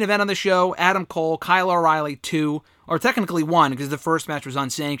get to the main event on the show, Adam Cole, Kyle O'Reilly 2, or technically 1, because the first match was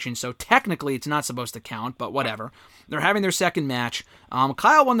unsanctioned, so technically it's not supposed to count, but whatever. They're having their second match.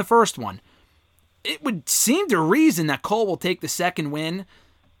 Kyle won the first one. It would seem to reason that Cole will take the second win.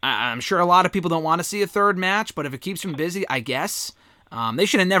 I'm sure a lot of people don't want to see a third match, but if it keeps him busy, I guess. They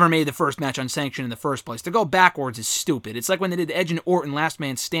should have never made the first match unsanctioned in the first place. To go backwards is stupid. It's like when they did Edge and Orton Last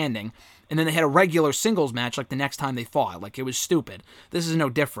Man Standing, and then they had a regular singles match like the next time they fought. Like, it was stupid. This is no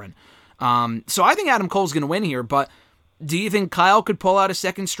different. So I think Adam Cole's going to win here, but do you think Kyle could pull out a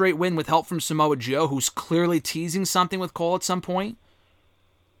second straight win with help from Samoa Joe, who's clearly teasing something with Cole at some point?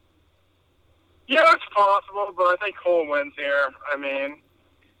 Yeah, it's possible, but I think Cole wins here. I mean,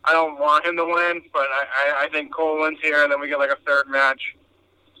 I don't want him to win, but I think Cole wins here, and then we get a third match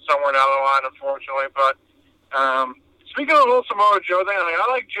somewhere down the line, unfortunately. But speaking of the whole Samoa Joe thing, I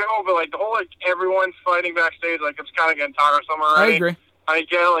like Joe, but the whole everyone's fighting backstage, it's kind of getting tiresome already. I agree. I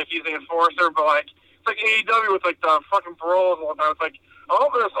get he's the enforcer, but it's like AEW with the fucking brawls all the time. It's oh,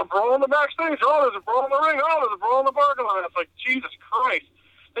 there's a brawl in the backstage. Oh, there's a brawl in the ring. Oh, there's a brawl in the parking lot. It's like, Jesus Christ.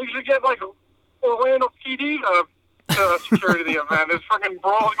 They should get, like, Orlando PD to security the event. There's freaking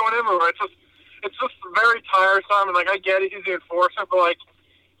brawls going everywhere. It's just very tiresome, and, like, I get it. He's the enforcer, but, like,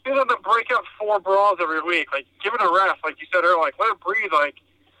 he doesn't have to break up 4 brawls every week. Like, give it a rest, like you said earlier. Like, let it breathe. Like,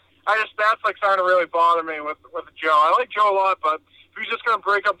 that's, like, starting to really bother me with Joe. I like Joe a lot, but if he's just going to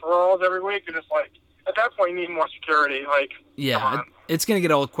break up brawls every week, you're just, like, at that point, you need more security. Like, yeah, it's going to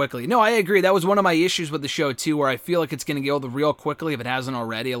get old quickly. No, I agree. That was one of my issues with the show, too, where I feel like it's going to get old real quickly if it hasn't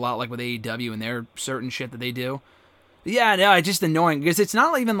already, a lot like with AEW and their certain shit that they do. Yeah, no, it's just annoying because it's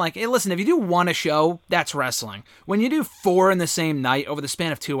not even like, hey, listen, if you do one a show, that's wrestling. When you do 4 in the same night over the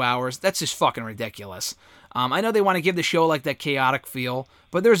span of 2 hours, that's just fucking ridiculous. I know they want to give the show like that chaotic feel,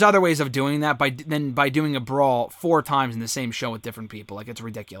 but there's other ways of doing that by doing a brawl 4 times in the same show with different people. Like, it's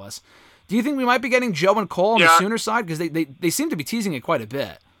ridiculous. Do you think we might be getting Joe and Cole on the Sooner side? Because they seem to be teasing it quite a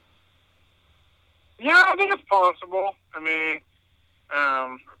bit. Yeah, I think it's possible. I mean,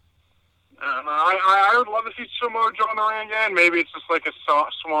 I would love to see Samoa Joe in the ring again. Maybe it's just like a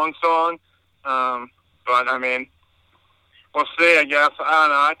swan song. But, I mean, we'll see, I guess. I don't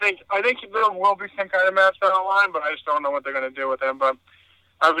know. I think there will be some kind of match down the line, but I just don't know what they're going to do with him. But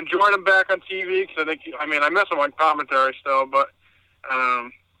I've enjoyed him back on TV because I miss him on commentary still, but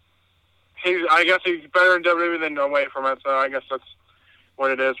I guess he's better in WWE than away from it, so I guess that's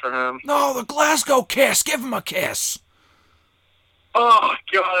what it is for him. No, the Glasgow kiss. Give him a kiss. Oh,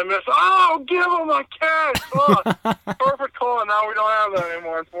 God, I miss. Oh, give him a kiss. Oh, perfect call. Now we don't have that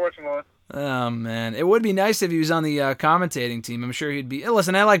anymore, unfortunately. Oh, man. It would be nice if he was on the commentating team. I'm sure he'd be...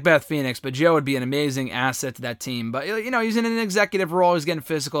 Listen, I like Beth Phoenix, but Joe would be an amazing asset to that team. But, you know, he's in an executive role. He's getting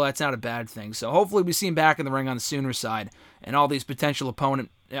physical. That's not a bad thing. So hopefully we see him back in the ring on the Sooner side. And all these potential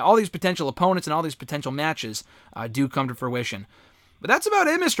opponents and all these potential matches do come to fruition. But that's about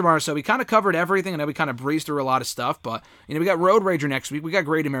it, Mr. Marceau. We kind of covered everything, and we kind of breezed through a lot of stuff. But, you know, we got Road Rager next week. We got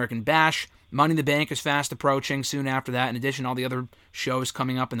Great American Bash. Money in the Bank is fast approaching soon after that. In addition, all the other shows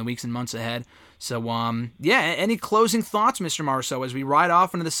coming up in the weeks and months ahead. So, yeah, any closing thoughts, Mr. Marceau, as we ride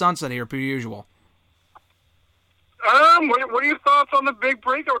off into the sunset here, per usual? What are your thoughts on the big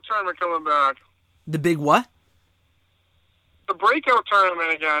breakout tournament coming back? The big what? The breakout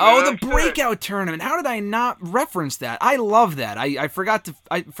tournament again. Oh, the breakout tournament. How did I not reference that? I love that. I forgot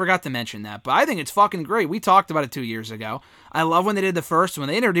to mention that, but I think it's fucking great. We talked about it 2 years ago. I love when they did the first one.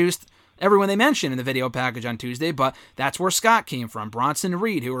 They introduced everyone they mentioned in the video package on Tuesday, but that's where Scott came from. Bronson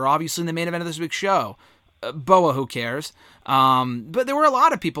Reed, who were obviously in the main event of this week's show. Boa, who cares? But there were a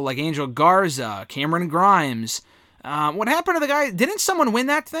lot of people like Angel Garza, Cameron Grimes. What happened to the guy? Didn't someone win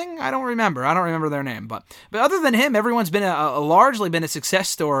that thing? I don't remember. I don't remember their name. But other than him, everyone's been largely been a success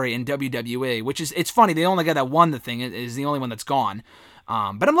story in WWE, which is, it's funny. The only guy that won the thing is the only one that's gone.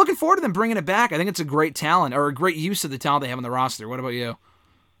 But I'm looking forward to them bringing it back. I think it's a great talent, or a great use of the talent they have on the roster. What about you?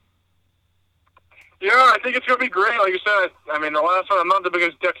 Yeah, I think it's going to be great. Like you said, I mean, the last one, I'm not the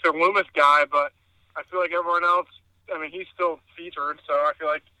biggest Dexter Lumis guy, but I feel like everyone else, I mean, he's still featured, so I feel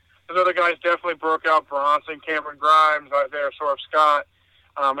like those other guys definitely broke out. Bronson, Cameron Grimes, out there, Swerve Scott.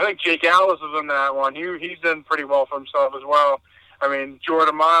 I think Jake Atlas is in that one. He's done pretty well for himself as well. I mean,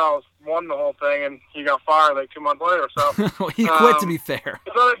 Jordan Miles won the whole thing, and he got fired like 2 months later. So he quit, to be fair.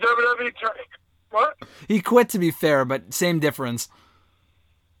 It's not a WWE tournament. What? He quit, to be fair, but same difference.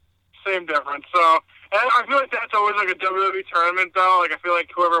 Same difference. So, and I feel like that's always like a WWE tournament, though. Like, I feel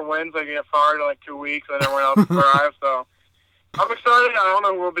like whoever wins, they get fired in like 2 weeks, and everyone else thrives. So, I'm excited. I don't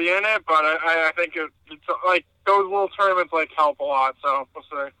know who will be in it, but I think it's like those little tournaments like help a lot. So, we'll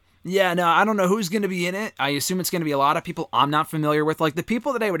see. Yeah, no, I don't know who's going to be in it. I assume it's going to be a lot of people I'm not familiar with. Like, the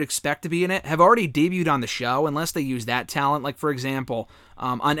people that I would expect to be in it have already debuted on the show, unless they use that talent. Like, for example,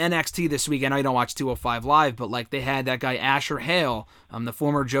 on NXT this week, I know you don't watch 205 Live, but, like, they had that guy Asher Hale, the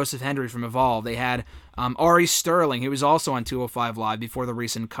former Joseph Hendry from Evolve. They had Ari Sterling, who was also on 205 Live before the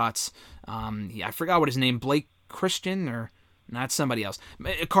recent cuts. I forgot what his name, Blake Christian, or... not somebody else.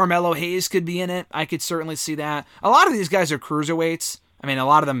 Carmelo Hayes could be in it. I could certainly see that. A lot of these guys are cruiserweights. I mean, a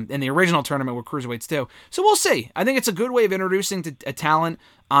lot of them in the original tournament were cruiserweights too. So we'll see. I think it's a good way of introducing a talent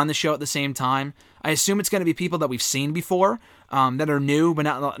on the show at the same time. I assume it's going to be people that we've seen before, that are new, but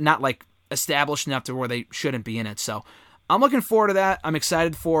not like established enough to where they shouldn't be in it. So I'm looking forward to that. I'm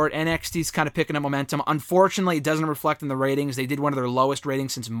excited for it. NXT's kind of picking up momentum. Unfortunately, it doesn't reflect in the ratings. They did one of their lowest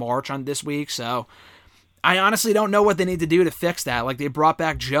ratings since March on this week. So I honestly don't know what they need to do to fix that. Like, they brought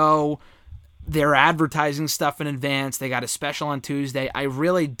back Joe. They're advertising stuff in advance. They got a special on Tuesday. I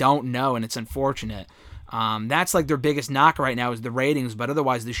really don't know, and it's unfortunate. That's like their biggest knock right now is the ratings, but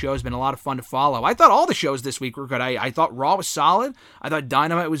otherwise the show's been a lot of fun to follow. I thought all the shows this week were good. I thought Raw was solid. I thought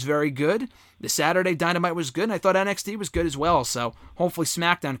Dynamite was very good. The Saturday Dynamite was good, and I thought NXT was good as well. So hopefully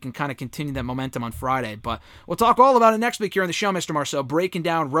SmackDown can kind of continue that momentum on Friday. But we'll talk all about it next week here on the show, Mr. Marceau, breaking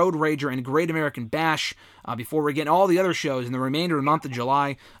down Road Rager and Great American Bash before we get all the other shows in the remainder of the month of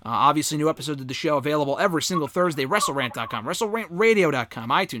July. Obviously, new episodes of the show available every single Thursday. WrestleRant.com, WrestleRantRadio.com,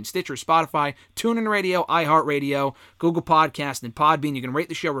 iTunes, Stitcher, Spotify, TuneIn Radio, iHeartRadio, Google Podcast, and Podbean. You can rate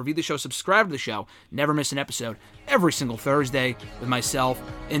the show, review the show, subscribe to the show. Never miss an episode every single Thursday with myself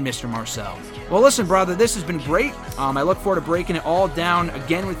and Mr. Marceau. Well, listen, brother, this has been great. I look forward to breaking it all down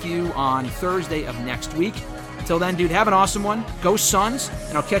again with you on Thursday of next week. Until then, dude, have an awesome one. Go Suns,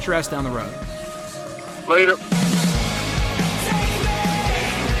 and I'll catch your ass down the road. Later.